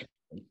 So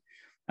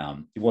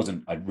it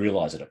wasn't, I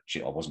realized that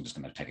I wasn't just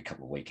going to take a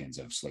couple of weekends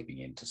of sleeping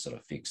in to sort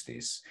of fix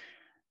this.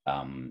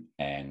 And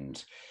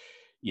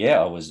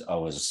I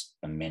was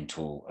a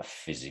mental, a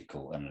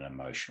physical, and an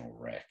emotional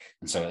wreck.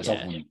 And so it's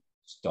often when you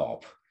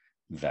stop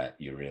that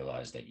you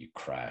realize that you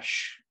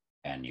crash,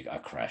 and I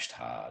crashed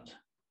hard.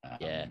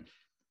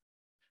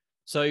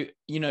 So,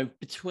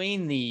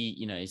 between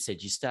you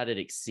said you started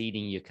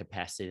exceeding your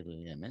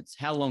capacity limits.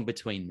 How long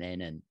between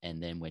then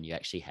and then when you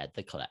actually had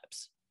the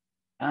collapse?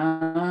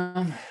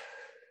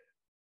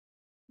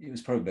 It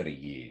was probably about a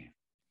year.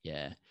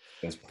 Yeah.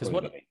 It was Because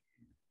probably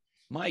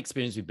my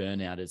experience with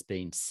burnout has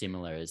been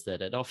similar, is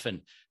that it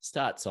often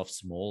starts off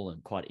small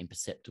and quite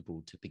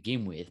imperceptible to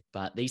begin with,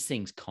 but these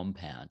things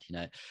compound.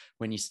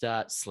 When you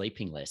start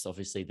sleeping less,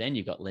 obviously then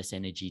you've got less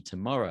energy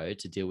tomorrow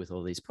to deal with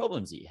all these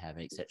problems that you have,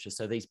 etc.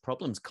 So these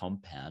problems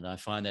compound. I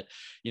find that,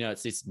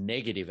 it's this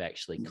negative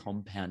actually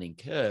compounding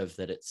curve,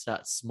 that it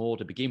starts small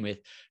to begin with,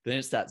 but then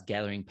it starts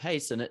gathering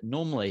pace, and it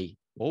normally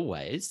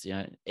always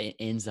it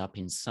ends up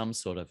in some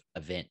sort of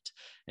event.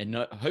 And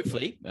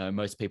hopefully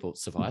most people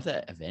survive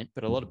that event,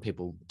 but a lot of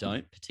people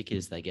don't, particularly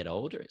as they get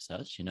older and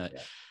such,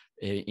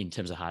 in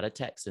terms of heart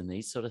attacks and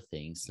these sort of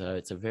things. So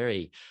it's a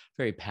very,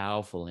 very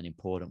powerful and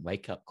important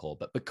wake-up call.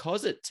 But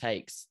because it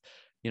takes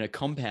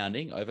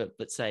compounding over,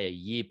 let's say, a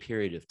year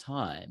period of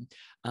time,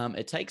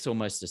 it takes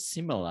almost a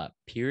similar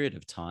period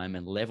of time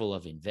and level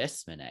of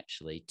investment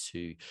actually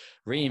to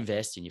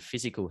reinvest in your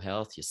physical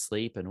health, your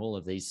sleep, and all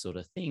of these sort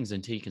of things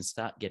until you can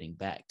start getting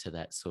back to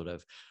that sort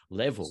of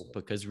level.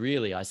 Because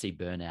really, I see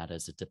burnout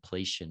as a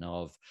depletion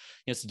of,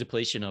 it's a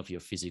depletion of your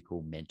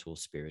physical, mental,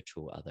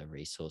 spiritual, other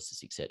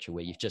resources, etc.,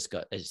 where you've just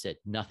got, as you said,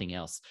 nothing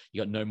else.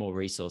 You got no more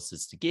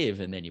resources to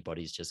give, and then your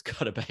body's just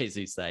got to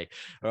basically say,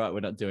 all right, we're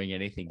not doing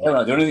anything. We're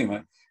not doing anything,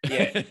 mate.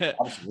 Yeah,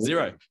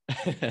 zero.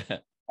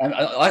 And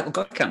I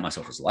count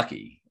myself as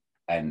lucky,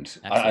 and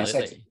I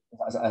say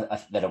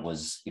that it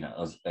was,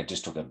 I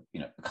just took a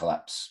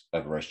collapse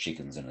over roast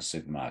chickens in a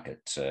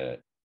supermarket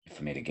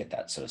for me to get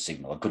that sort of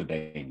signal. It could have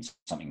been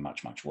something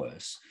much, much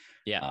worse.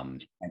 Yeah.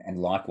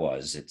 And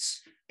likewise,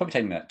 it's probably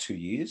taken about 2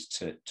 years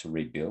to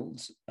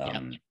rebuild.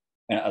 And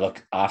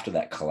look, after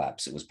that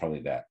collapse, it was probably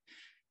about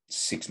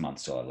 6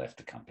 months till I left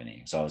the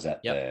company. So I was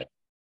at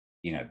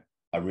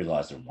I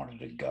realized I wanted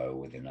to go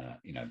within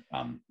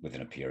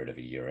a period of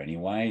a year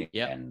anyway.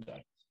 And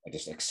I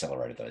just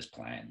accelerated those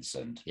plans.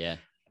 And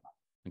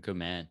good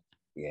man.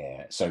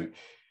 Yeah. So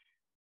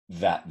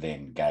that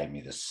then gave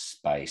me the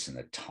space and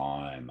the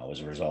time. I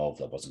was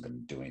resolved I wasn't going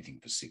to do anything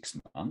for 6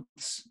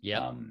 months.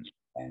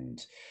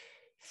 And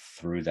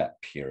through that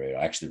period,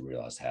 I actually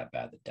realized how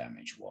bad the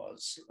damage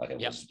was. Like it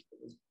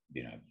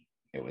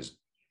was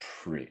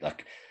pretty,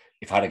 like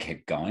if I'd have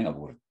kept going, I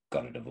would have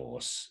got a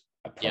divorce.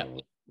 I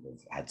probably would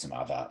have had some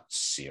other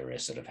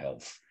serious sort of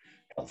health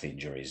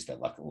injuries that,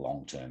 like,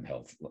 long-term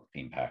health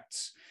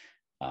impacts.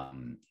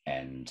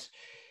 And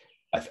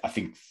I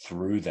think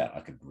through that, I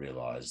could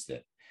realize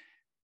that,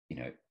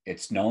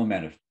 it's no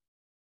amount of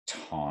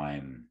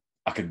time.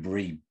 I could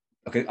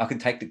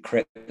take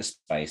the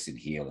space and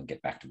heal and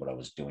get back to what I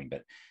was doing,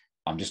 but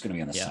I'm just going to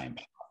be on the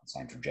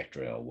same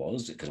trajectory I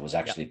was, because it was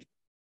actually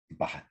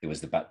it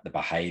was the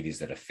behaviors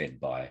that are fed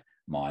by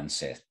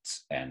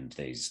mindsets and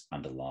these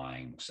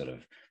underlying sort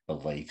of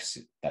beliefs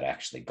that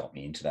actually got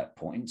me into that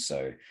point.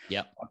 So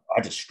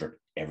I just stripped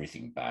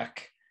everything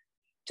back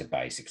to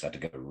basics. I had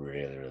to go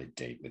really, really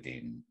deep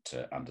within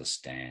to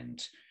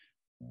understand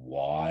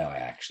why I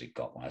actually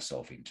got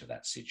myself into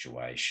that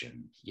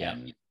situation.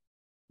 And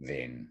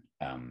then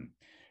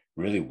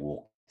really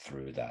walk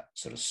through that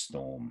sort of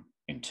storm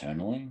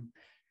internally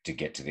to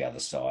get to the other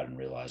side and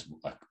realize,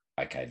 like,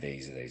 okay,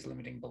 these are these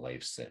limiting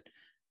beliefs that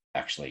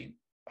actually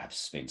have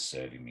been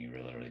serving me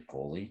really, really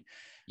poorly.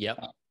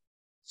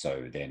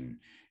 So then,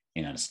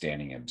 in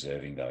understanding,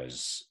 observing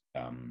those,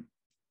 and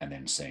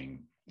then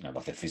seeing,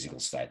 like the physical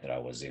state that I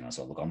was in, I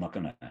said, look, I'm not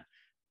going to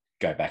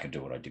go back and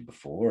do what I did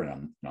before.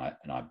 And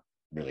I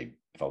really,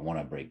 if I want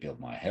to rebuild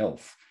my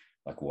health,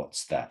 like,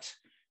 what's that?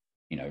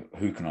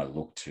 Who can I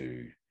look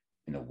to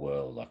in the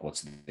world? Like,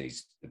 what's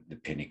the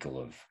pinnacle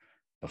of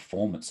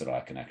performance that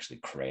I can actually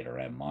create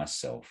around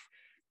myself,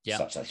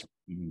 such that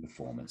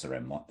performance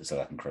around so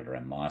I can create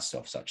around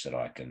myself, such that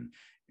I can,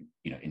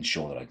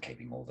 ensure that I'm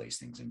keeping all these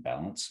things in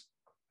balance.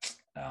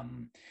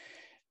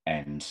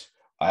 And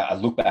I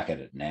look back at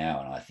it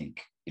now, and I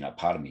think,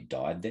 part of me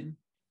died then.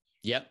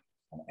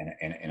 And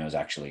it was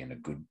actually in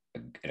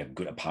a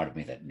good part of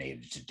me that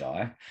needed to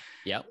die.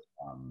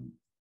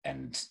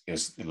 And it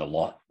was a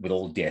lot. With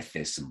all death,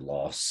 there's some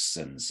loss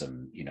and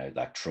some,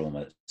 like,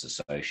 trauma that's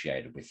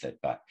associated with it.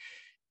 But,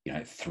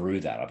 through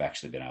that, I've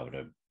actually been able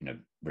to,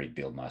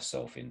 rebuild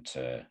myself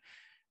into,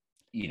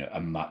 a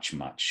much,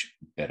 much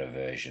better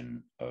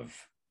version of,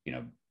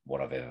 what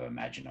I've ever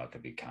imagined I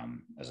could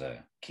become as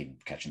a kid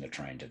catching the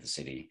train to the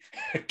city.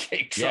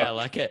 I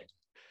like it.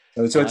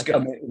 So it's,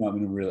 I'm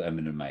in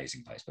an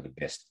amazing place, but the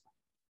best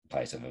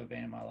place I've ever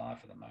been in my life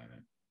at the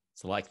moment.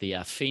 It's like the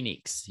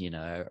phoenix,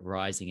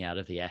 rising out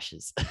of the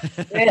ashes.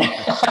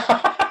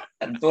 I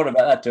hadn't thought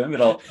about that term,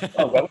 but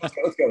let's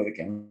go with it,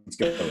 Ken. Let's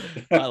go with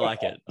it. I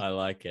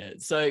like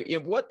it. So,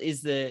 what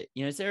is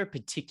is there a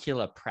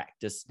particular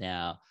practice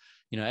now?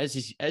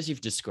 As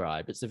you've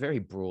described, it's a very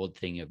broad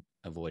thing of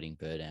avoiding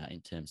burnout in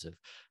terms of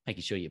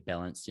making sure you're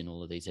balanced in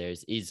all of these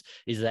areas. Is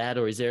that,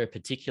 or is there a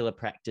particular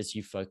practice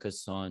you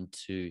focus on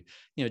to,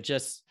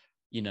 just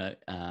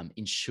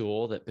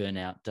ensure that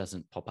burnout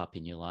doesn't pop up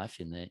in your life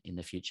in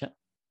the future?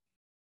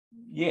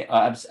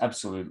 Yeah,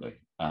 absolutely.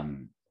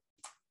 And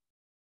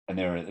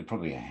there are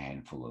probably a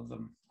handful of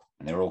them,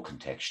 and they're all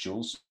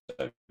contextual.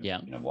 So,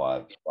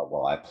 why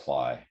what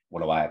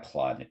do I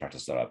apply in the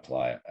practice that I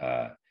apply,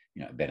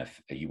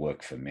 benefit, you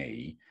work for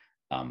me.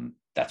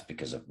 That's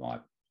because of my,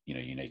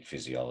 unique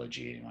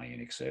physiology and my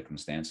unique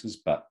circumstances.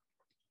 But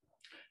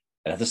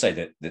I have to say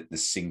that the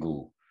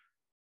single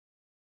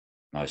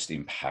most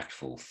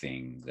impactful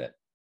thing that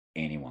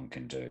anyone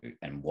can do,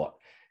 and what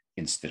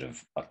instead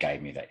of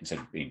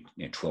being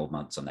 12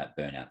 months on that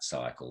burnout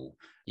cycle,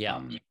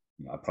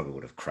 I probably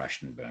would have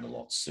crashed and burned a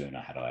lot sooner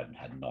had I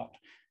had not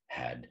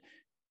had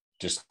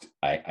just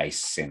a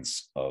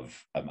sense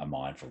of a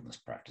mindfulness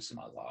practice in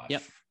my life.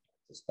 Yep.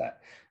 Just that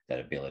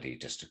ability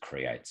just to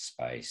create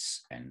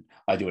space. And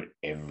I do it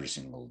every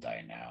single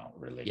day now,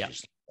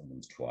 religiously,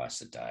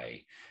 twice a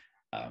day.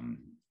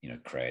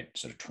 Create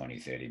sort of 20,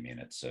 30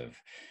 minutes of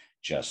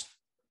just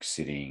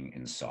sitting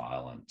in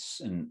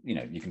silence. And,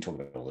 you can talk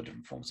about all the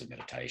different forms of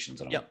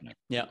meditations. And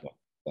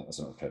that's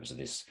not the purpose of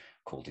this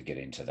call, to get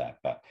into that.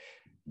 But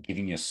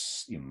giving your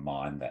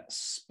mind that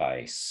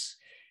space,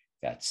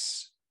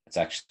 it's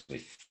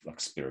actually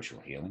like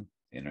spiritual healing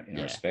in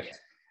a respect.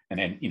 And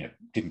then,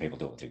 different people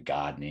do it through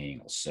gardening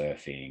or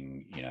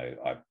surfing.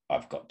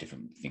 I've got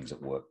different things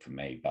that work for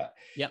me, but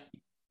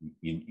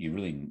you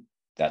really,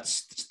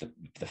 that's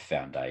the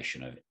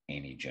foundation of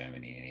any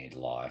journey, any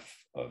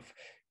life, of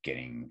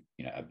getting,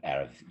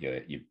 out of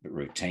your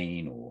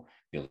routine, or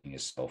building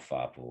yourself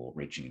up, or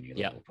reaching a new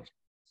level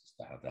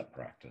to have that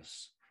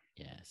practice.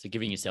 Yeah. So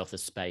giving yourself the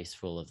space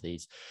for all of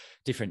these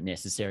different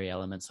necessary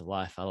elements of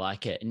life. I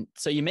like it. And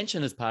so you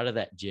mentioned, as part of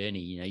that journey,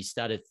 you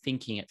started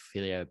thinking at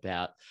Filio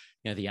about,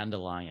 the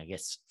underlying, I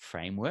guess,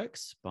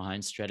 frameworks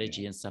behind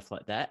strategy and stuff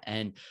like that.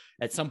 And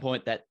at some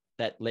point that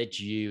led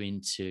you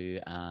into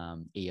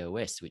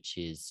EOS, which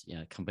is,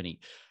 a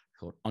company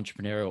called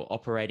Entrepreneurial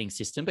Operating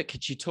System. But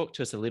could you talk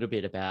to us a little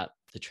bit about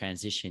the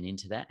transition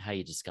into that, how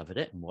you discovered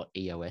it, and what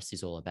EOS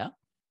is all about?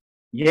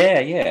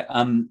 Yeah.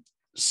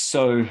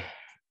 So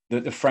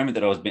the framework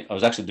that I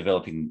was actually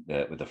developing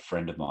with a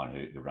friend of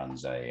mine who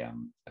runs a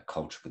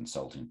culture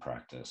consulting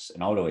practice,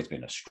 and I'd always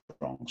been a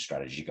strong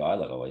strategy guy.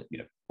 Like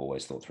I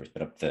always thought through,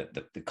 but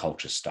the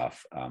culture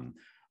stuff,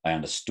 I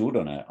understood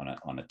on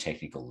a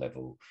technical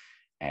level,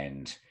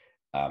 and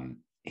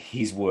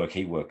his work,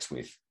 he works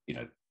with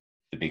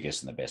the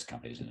biggest and the best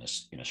companies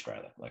in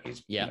Australia. Like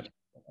he's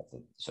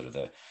sort of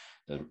the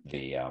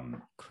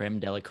creme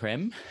de la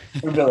creme.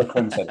 Creme de la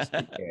creme, so to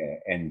speak,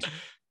 yeah.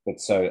 But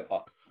so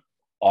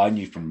I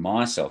knew from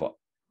myself,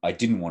 I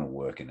didn't want to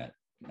work in that.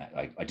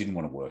 I didn't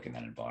want to work in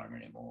that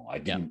environment anymore. I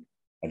didn't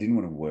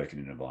want to work in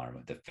an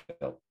environment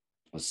that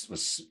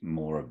was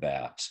more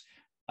about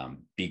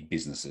big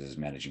businesses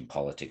managing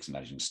politics,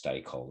 managing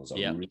stakeholders.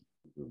 I really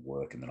would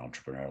work in an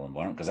entrepreneurial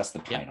environment, because that's the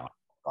pain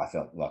I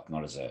felt like,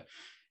 not as a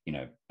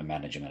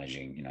manager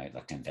managing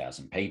like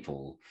 10,000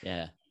 people.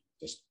 Yeah.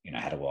 Just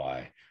how do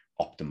I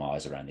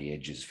optimize around the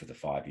edges for the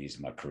 5 years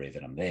of my career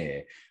that I'm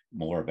there?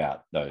 More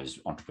about those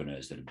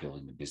entrepreneurs that are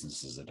building the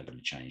businesses that are going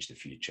to change the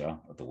future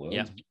of the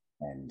world.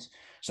 And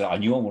so I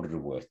knew I wanted to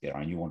work there.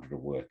 I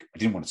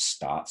didn't want to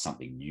start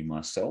something new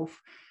myself.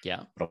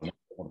 But I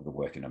wanted to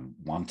work in a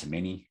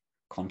one-to-many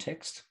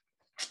context.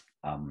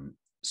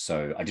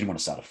 So I didn't want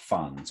to start a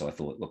fund. So I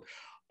thought, look,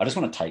 I just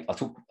want to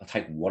I'll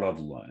take what I've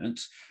learned.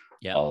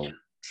 I'll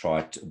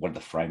try to, what the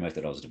framework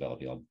that I was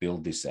developing, I'll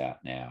build this out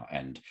now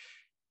and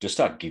just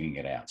start giving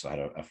it out. So I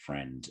had a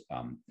friend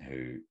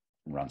who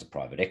runs a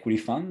private equity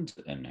fund,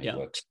 and who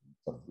works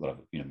with a lot of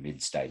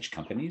mid-stage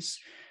companies.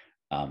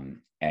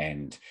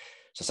 And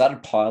so I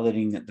started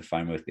piloting the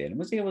framework there,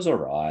 and it was all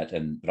right.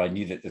 But I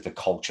knew that the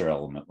culture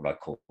element, what I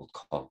called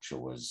culture,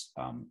 was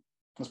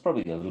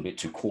probably a little bit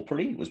too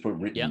corporate. It was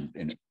probably written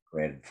and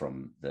read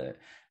from the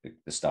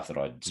stuff that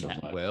I'd sort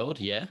of world,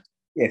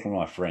 from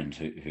my friend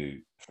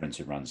who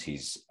runs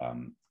his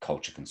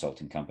culture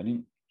consulting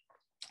company.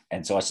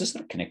 And so I just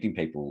started connecting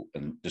people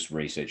and just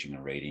researching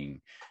and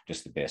reading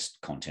just the best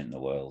content in the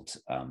world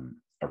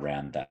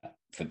around that,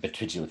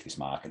 particularly for this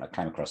market. I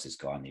came across this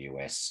guy in the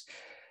US,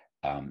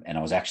 and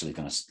I was actually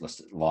going to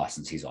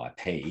license his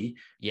IP,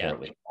 pair it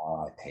with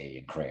IP,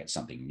 and create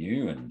something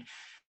new. And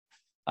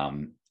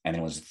then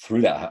it was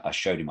through that I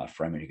showed him my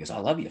framework. He goes, "I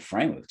love your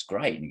framework. It's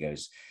great." And he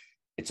goes,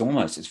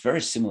 it's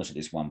very similar to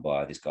this one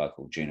by this guy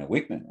called Gino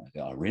Wickman. I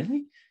go, "Oh,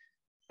 really?"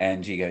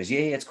 And he goes, "Yeah,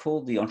 it's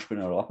called the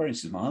Entrepreneurial Operating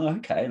System." Oh,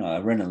 okay. And I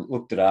ran and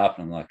looked it up,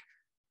 and I'm like,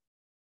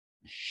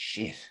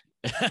 shit,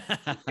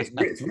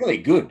 it's really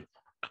good.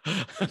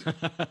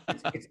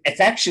 It's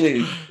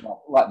actually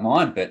like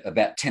mine, but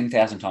about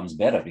 10,000 times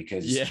better,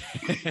 because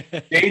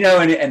Gino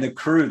and the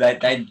crew, they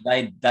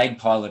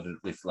piloted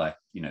it with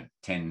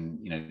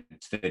 10,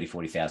 30,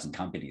 40,000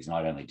 companies, and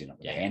I'd only done it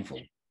with a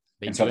handful.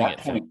 Been doing it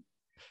for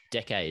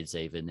decades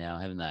even now,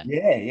 haven't they?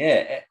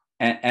 Yeah.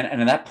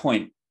 And at that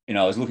point,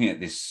 I was looking at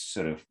this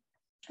sort of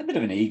a bit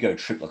of an ego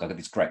trip. Like, I got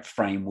this great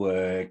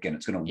framework, and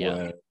it's going to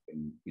work.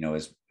 And, I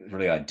was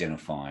really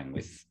identifying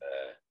with,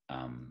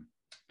 how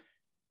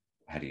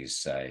do you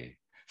say,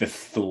 the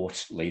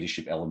thought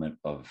leadership element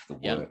of the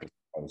work, as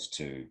opposed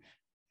to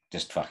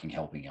just fucking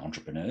helping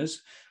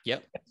entrepreneurs.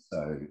 Yep.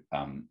 So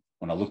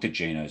when I looked at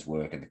Gino's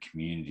work and the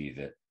community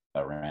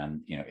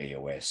around,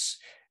 EOS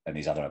and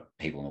these other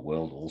people in the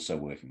world also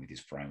working with this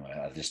framework.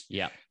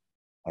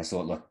 I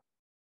thought, look,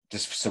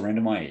 just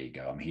surrender my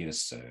ego. I'm here to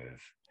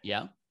serve.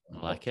 Yeah,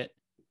 I like it.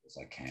 As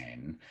I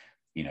can.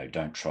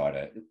 Don't try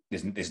to.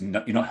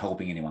 You're not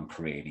helping anyone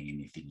creating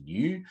anything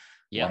new.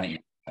 Yeah. Why don't you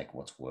take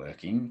what's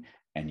working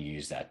and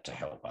use that to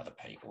help other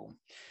people?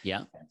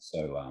 Yeah.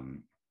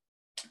 And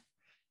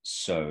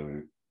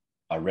so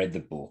I read the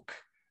book,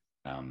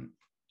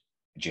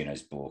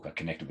 Gino's book. I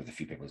connected with a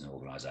few people as an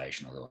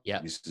organisation. I thought,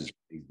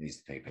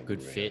 these people.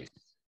 Good fit.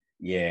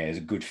 Yeah, it's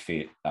a good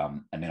fit.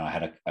 And then I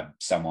had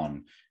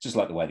someone, just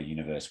like the way the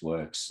universe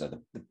works. So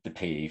the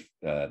PE,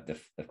 the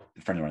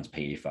friend that runs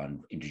PE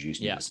fund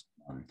introduced me to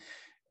someone,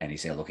 and he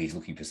said, look, he's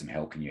looking for some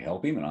help. Can you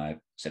help him? And I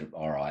said,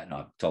 all right. And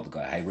I told the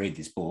guy, hey, read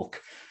this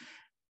book.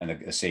 And the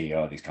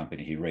CEO of this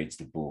company, he reads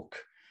the book.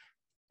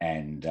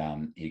 And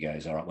he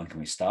goes, all right, when can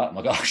we start? I'm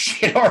like, oh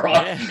shit, all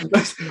right,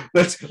 let's do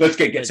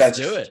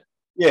it.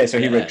 Yeah, so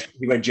he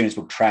read Gino's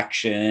book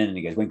Traction, and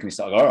he goes, when can we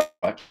start? All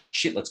right,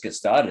 shit, let's get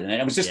started. And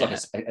it was just like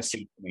a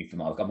seed for me,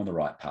 like, I'm on the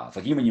right path.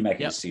 Like, even when you make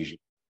a decision,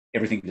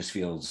 everything just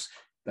feels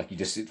like you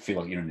just feel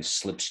like you're in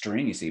this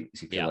slipstream. You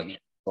feel like you're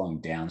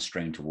going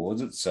downstream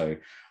towards it. So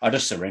I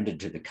just surrendered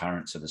to the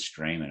currents of the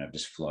stream, and I've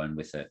just flown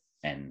with it.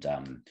 And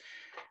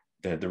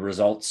the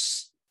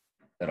results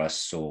that I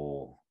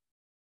saw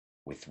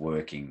with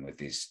working with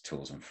these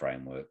tools and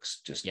frameworks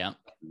just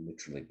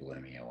literally blew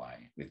me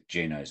away. With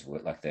Gino's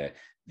work, like the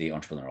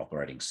entrepreneur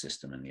operating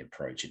system and the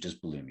approach, it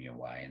just blew me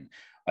away. And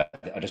I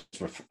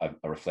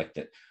reflect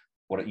that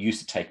what it used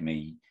to take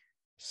me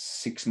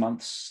 6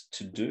 months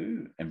to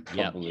do, and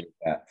probably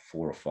about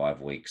 4 or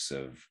 5 weeks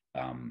of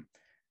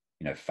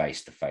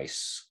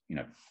face-to-face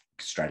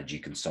strategy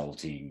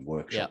consulting,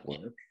 workshop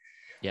work.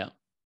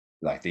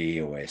 Like the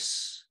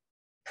EOS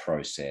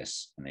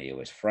process and the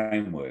EOS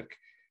framework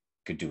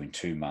could do in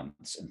 2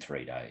 months and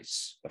 3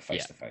 days of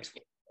face-to-face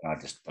work. And I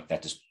just like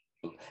that,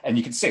 and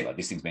you can see like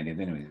this thing's been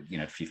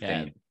there, 15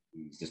 years,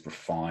 just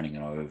refining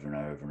it over and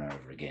over and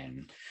over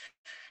again.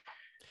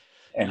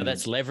 And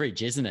that's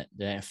leverage, isn't it?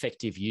 The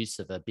effective use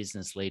of a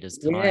business leader's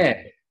time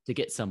to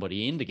get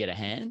somebody in, to get a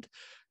hand.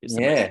 It's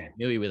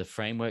familiar with a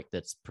framework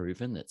that's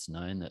proven, that's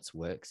known, that's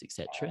works,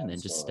 etc. And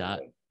then just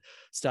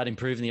start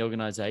improving the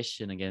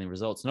organization and getting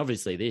results. And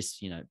obviously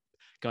this,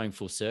 going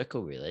full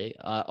circle, really,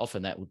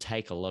 often that will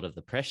take a lot of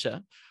the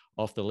pressure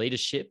off the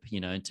leadership,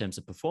 in terms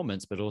of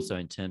performance, but also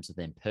in terms of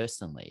them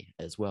personally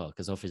as well.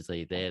 Because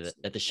obviously they're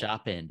at the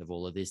sharp end of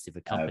all of this. If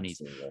a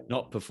company's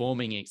not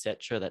performing,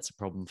 etc., that's a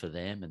problem for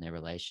them and their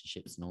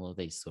relationships and all of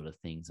these sort of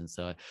things. And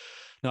so,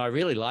 no, I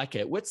really like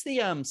it. What's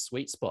the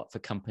sweet spot for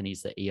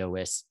companies that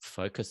EOS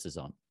focuses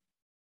on?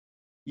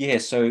 Yeah,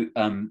 so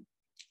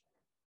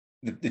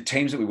the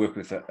teams that we work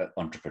with are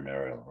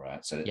entrepreneurial,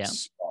 right? So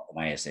it's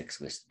an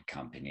ASX listed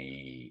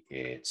company.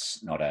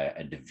 It's not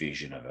a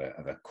division of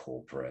a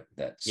corporate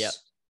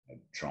that's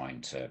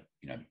trying to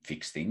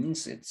fix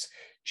things. It's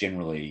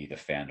generally the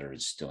founder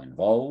is still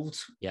involved,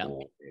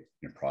 or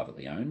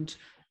privately owned.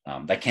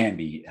 They can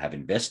have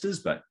investors,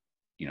 but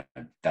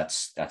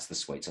that's the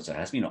sweet spot. So it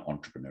has to be an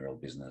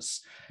entrepreneurial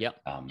business. It's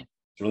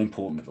really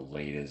important that the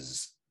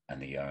leaders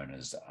and the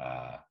owners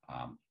are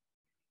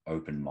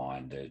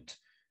open-minded,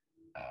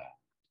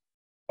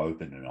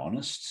 open and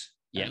honest,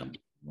 and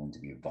want to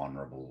be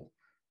vulnerable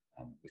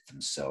with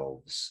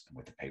themselves and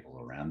with the people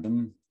around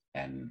them,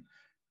 and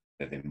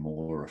that they're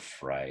more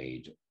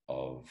afraid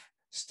of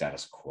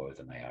status quo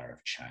than they are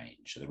of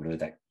change. So they're really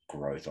that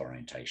growth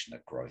orientation,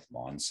 that growth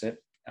mindset.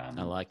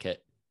 I like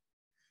it.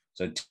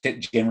 So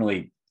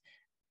generally,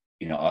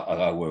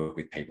 I work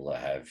with people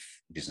that have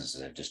businesses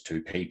that have just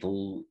 2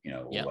 people,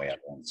 all the way up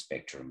on the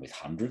spectrum with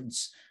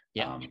hundreds.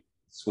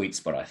 Sweet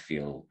spot, I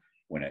feel,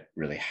 when it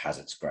really has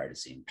its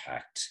greatest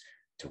impact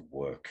to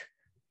work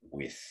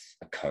with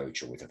a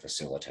coach or with a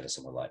facilitator,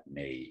 someone like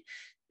me,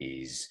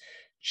 is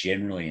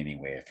generally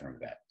anywhere from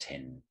about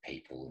 10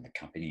 people in the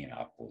company and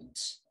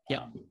upwards.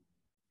 I've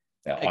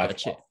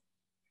got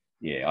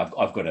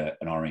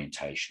an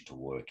orientation to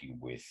working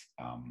with,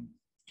 I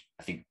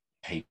think,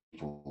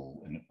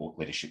 people and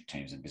leadership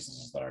teams and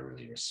businesses that I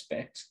really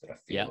respect, that I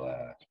feel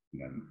are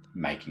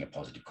making a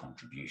positive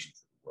contribution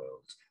to the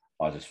world,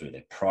 either through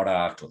their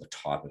product or the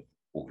type of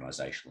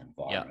organizational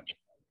environment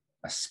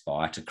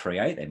aspire to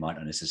create. They might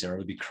not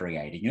necessarily be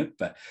creating it,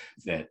 but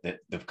the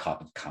type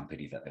of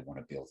company that they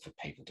want to build for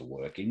people to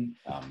work in.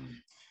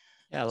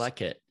 I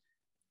like it.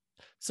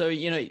 So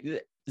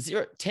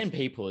 10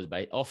 people is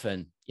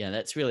often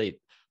that's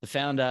really the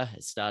founder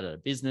has started a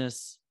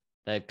business.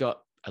 They've got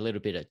a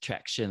little bit of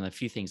traction. A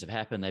few things have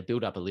happened. They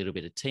build up a little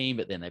bit of team,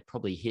 but then they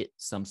probably hit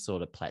some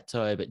sort of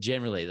plateau. But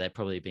generally, they've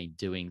probably been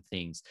doing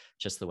things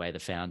just the way the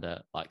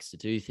founder likes to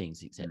do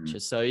things, etc.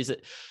 So is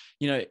it,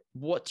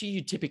 what do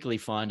you typically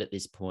find at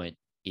this point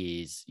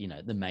is,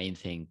 the main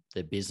thing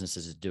the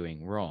businesses are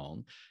doing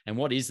wrong? And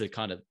what is the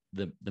kind of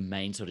the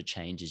main sort of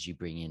changes you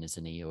bring in as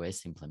an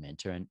EOS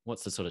implementer? And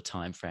what's the sort of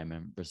time frame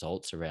and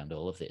results around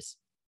all of this?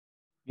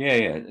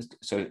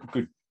 So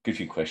good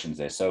few questions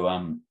there. So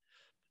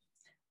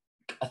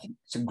I think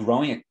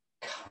growing a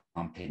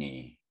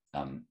company,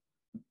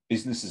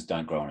 businesses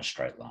don't grow in a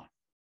straight line.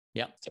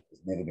 Yeah. So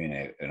there's never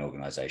been an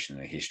organization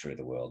in the history of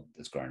the world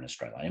that's grown in a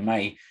straight line.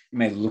 You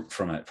may look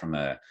from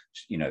a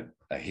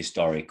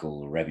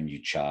historical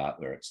revenue chart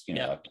where it's,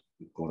 like,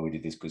 quarter we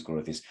did this, quarter we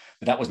did this,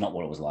 but that was not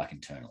what it was like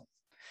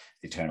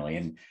internally.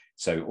 And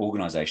so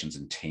organizations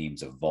and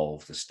teams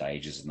evolve the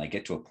stages, and they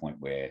get to a point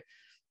where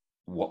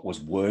what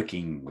was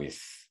working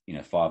with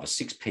 5 or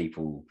 6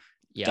 people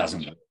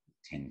doesn't work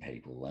with 10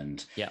 people.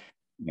 And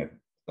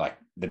like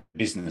the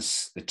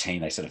business, the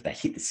team, they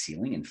hit the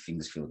ceiling and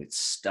things feel a bit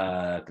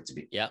stuck. It's a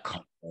bit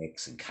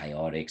complex and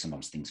chaotic.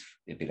 Sometimes things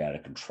are a bit out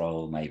of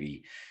control.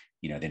 Maybe,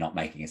 they're not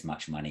making as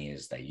much money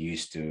as they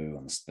used to.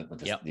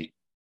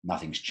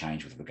 Nothing's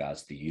changed with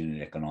regards to the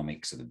unit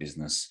economics of the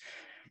business.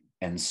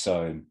 And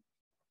so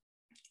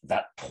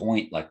that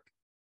point, like,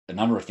 a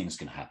number of things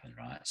can happen,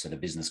 right? So the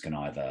business can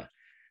either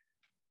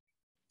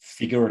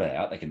figure it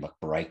out, they can like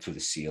break through the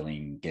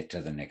ceiling, get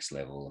to the next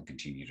level and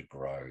continue to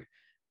grow.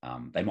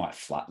 They might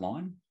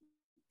flatline.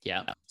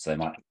 Yeah. So they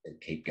might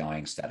keep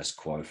going status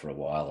quo for a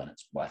while, and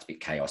it's a bit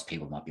chaos.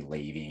 People might be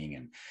leaving,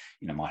 and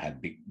might have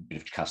a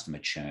bit of customer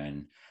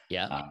churn.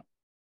 Yeah.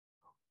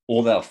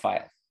 Or they'll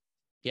fail.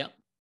 Yeah.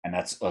 And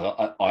that's,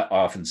 I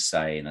often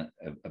say and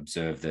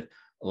observe that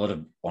a lot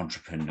of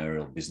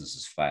entrepreneurial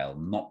businesses fail,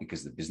 not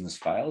because the business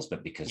fails,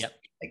 but because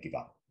they give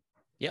up.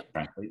 Yep.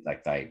 Frankly,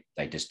 like they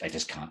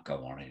just can't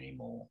go on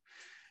anymore.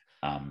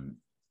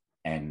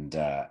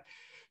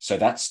 So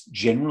that's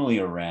generally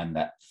around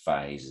that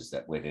phase, is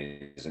that where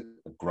there's a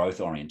growth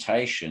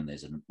orientation,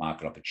 there's a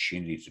market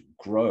opportunity to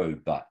grow,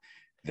 but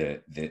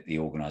the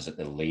organizer,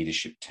 the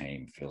leadership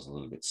team feels a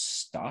little bit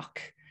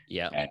stuck.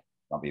 Yeah. And there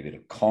might be a bit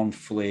of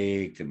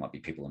conflict. There might be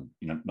people,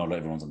 not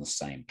everyone's on the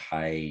same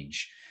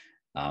page.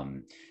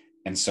 And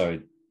so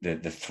the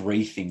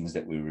 3 things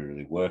that we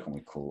really work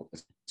on,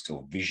 it's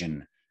called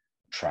vision,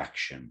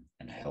 traction,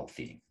 and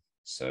healthy.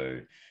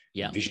 So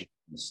vision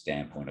from the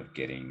standpoint of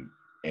getting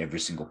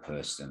every single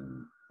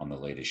person on the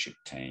leadership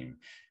team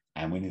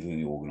and within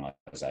the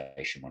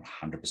organization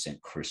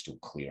 100% crystal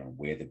clear on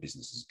where the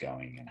business is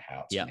going and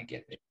how it's going to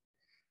get there.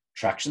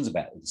 Traction's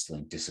about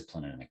instilling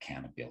discipline and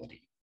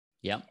accountability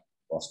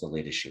across the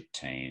leadership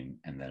team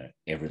and then at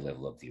every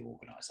level of the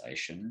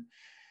organization.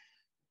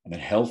 And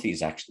then healthy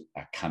is actually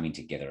coming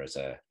together as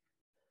a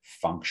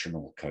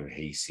functional,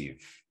 cohesive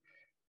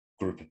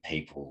group of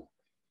people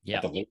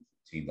at the leadership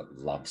team that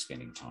love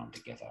spending time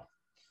together.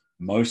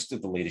 Most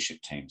of the leadership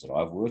teams that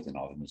I've worked and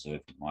I've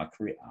observed in my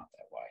career aren't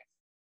that way.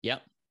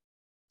 Yep.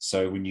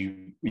 So when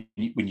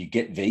you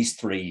get these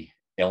 3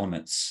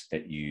 elements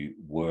that you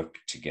work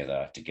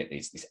together to get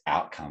this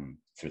outcome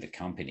through the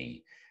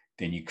company,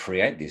 then you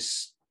create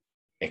this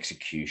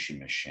execution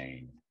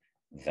machine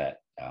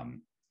that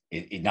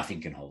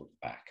nothing can hold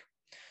it back.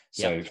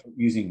 So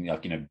using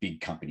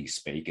big company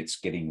speak, it's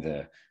getting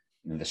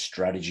the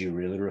strategy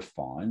really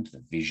refined,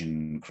 the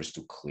vision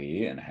crystal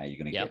clear, and how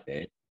you're going to get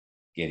there.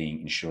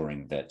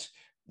 Ensuring that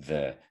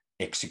the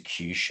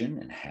execution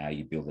and how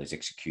you build those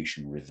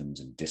execution rhythms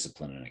and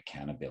discipline and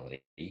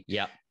accountability.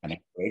 And then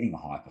creating a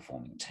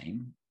high-performing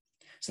team.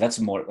 So that's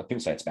more, people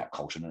say it's about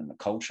culture, and the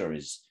culture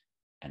is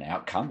an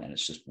outcome, and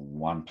it's just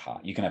one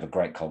part. You can have a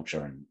great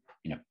culture and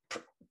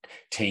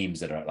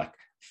teams that are like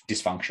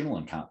dysfunctional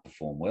and can't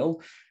perform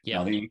well. You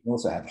can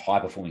also have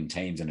high-performing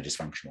teams and a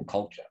dysfunctional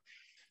culture.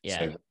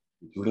 So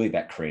it's really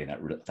about creating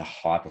the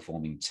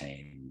high-performing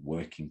team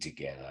working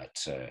together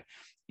to,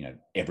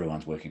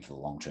 everyone's working for the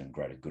long-term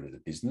greater good of the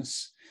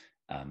business.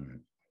 And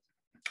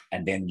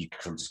then you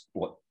can just,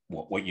 what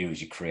you do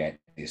is you create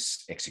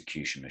this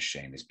execution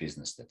machine, this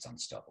business that's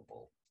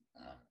unstoppable.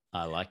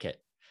 I like it.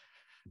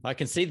 I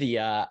can see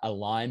the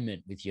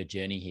alignment with your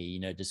journey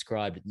here,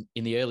 described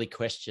in the early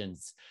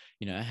questions,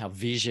 how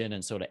vision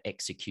and sort of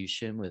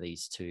execution were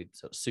these 2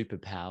 sort of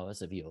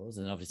superpowers of yours.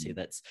 And obviously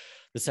that's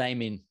the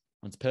same in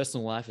one's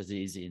personal life as it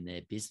is in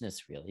their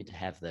business, really, to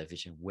have the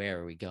vision, where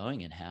are we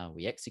going and how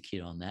we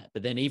execute on that.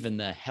 But then even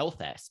the health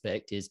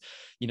aspect is,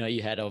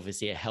 you had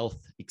obviously a health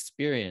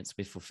experience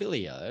with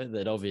Fulfillio,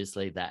 that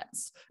obviously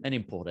that's an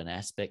important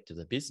aspect of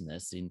the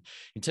business in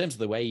terms of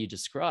the way you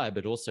describe,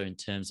 but also in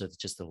terms of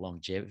just the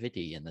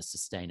longevity and the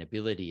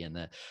sustainability and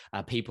the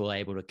people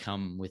able to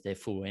come with their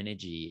full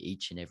energy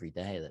each and every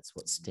day. That's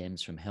what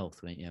stems from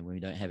health. When we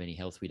don't have any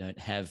health, we don't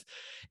have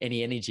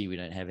any energy, we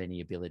don't have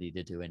any ability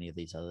to do any of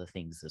these other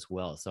things as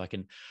well. So I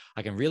can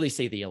really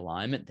see the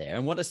alignment there.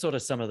 And what are sort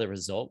of some of the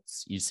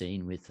results you've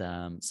seen with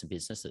some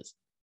businesses?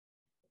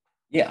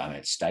 Yeah, I mean,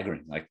 it's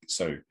staggering. Like,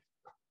 so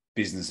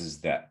businesses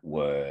that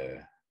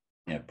were,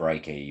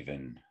 break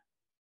even.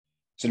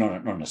 So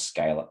not on a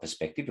scale up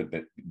perspective,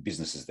 but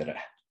businesses that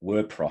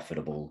were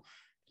profitable,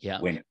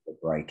 went to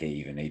break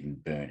even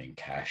burning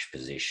cash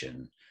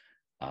position,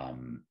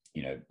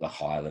 the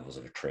higher levels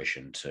of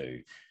attrition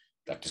to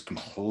that just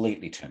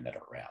completely turn that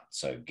around.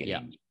 So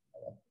getting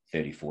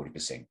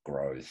 30-40%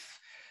 growth,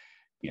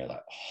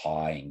 like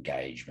high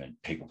engagement,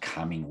 people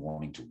coming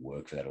wanting to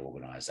work for that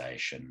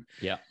organization.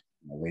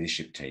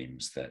 Leadership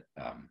teams that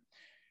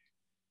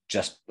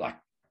just like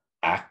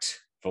act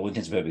for all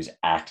intents and purposes,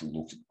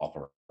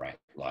 operate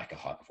like a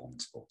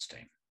high-performance sports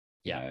team.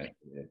 Yeah.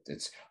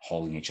 It's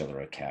holding each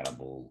other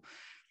accountable,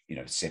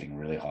 setting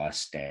really high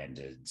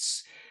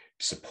standards,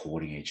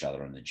 supporting each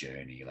other on the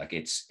journey. Like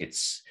it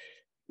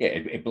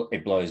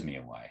blows me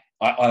away.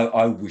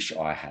 I wish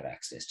I had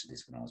access to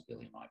this when I was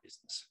building my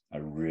business. I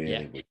really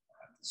would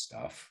have the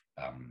stuff.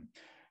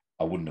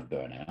 I wouldn't have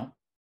burnt out.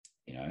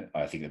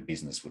 I think the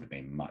business would have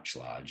been much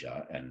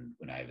larger and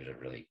been able to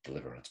really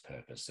deliver on its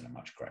purpose in a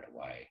much greater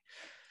way.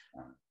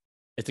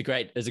 It's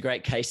a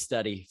great case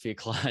study for your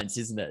clients,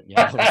 isn't it?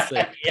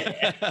 Obviously.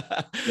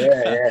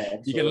 Yeah.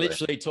 You can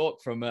literally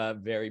talk from a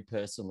very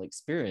personal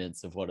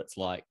experience of what it's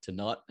like to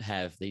not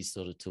have these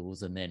sort of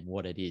tools, and then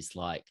what it is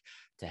like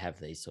to have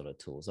these sort of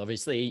tools.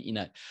 Obviously,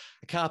 a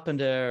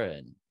carpenter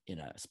and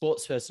a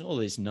sports person, all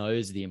this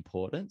knows the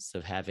importance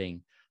of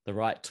having the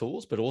right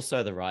tools, but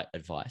also the right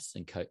advice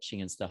and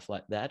coaching and stuff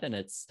like that. And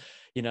it's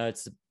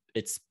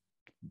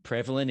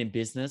prevalent in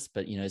business,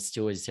 but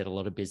still, as you said, a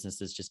lot of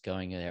businesses just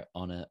going there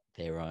on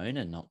their own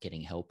and not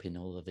getting help in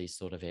all of these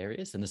sort of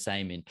areas. And the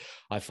same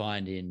I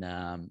find in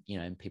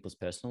in people's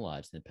personal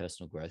lives and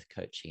personal growth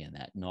coaching, and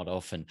that not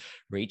often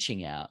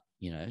reaching out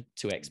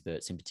to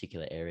experts in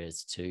particular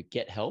areas to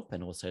get help,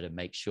 and also to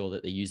make sure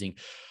that they're using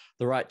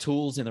the right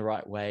tools in the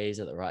right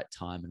ways at the right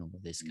time and all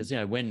of this. Because,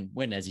 when,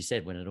 as you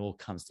said, when it all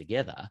comes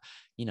together,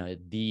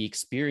 the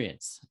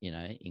experience,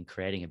 in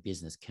creating a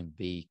business can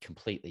be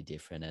completely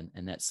different.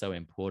 And that's so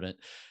important,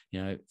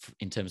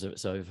 in terms of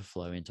its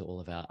overflow into all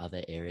of our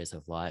other areas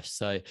of life.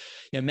 So,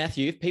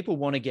 Matthew, if people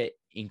want to get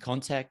in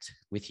contact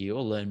with you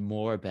or learn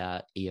more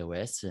about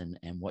EOS and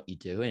what you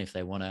do, and if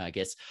they want to, I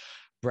guess,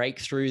 break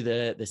through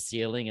the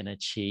ceiling and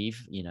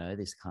achieve,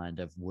 this kind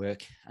of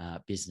work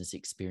business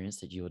experience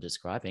that you were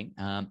describing,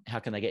 how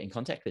can they get in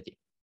contact with you?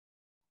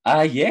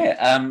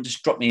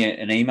 Just drop me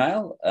an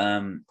email,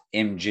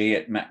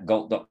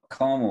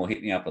 mg@mattgalt.com, or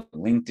hit me up at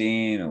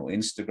LinkedIn or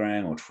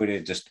Instagram or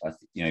Twitter. Just,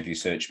 if you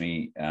search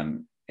me,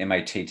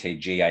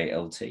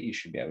 MATTGALT, you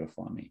should be able to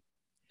find me.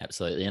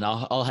 Absolutely. And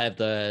I'll have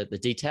the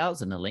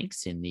details and the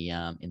links in the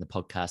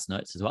podcast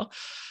notes as well.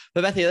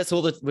 But Matthew, that's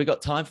all that we've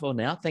got time for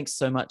now. Thanks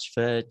so much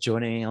for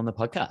joining on the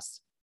podcast.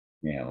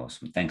 Yeah,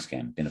 awesome. Thanks,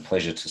 Cam. Been a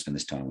pleasure to spend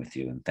this time with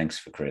you, and thanks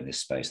for creating this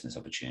space and this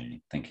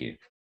opportunity. Thank you.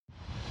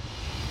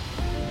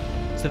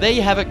 So there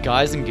you have it,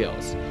 guys and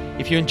girls.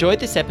 If you enjoyed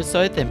this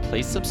episode, then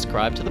please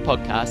subscribe to the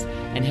podcast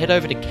and head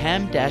over to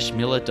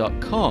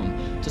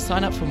cam-miller.com to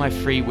sign up for my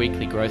free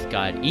weekly growth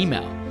guide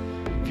email.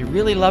 If you're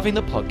really loving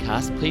the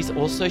podcast, please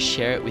also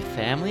share it with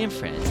family and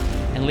friends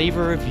and leave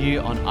a review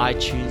on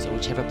iTunes or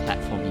whichever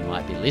platform you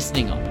might be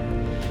listening on.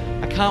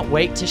 I can't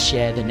wait to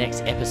share the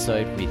next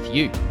episode with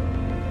you.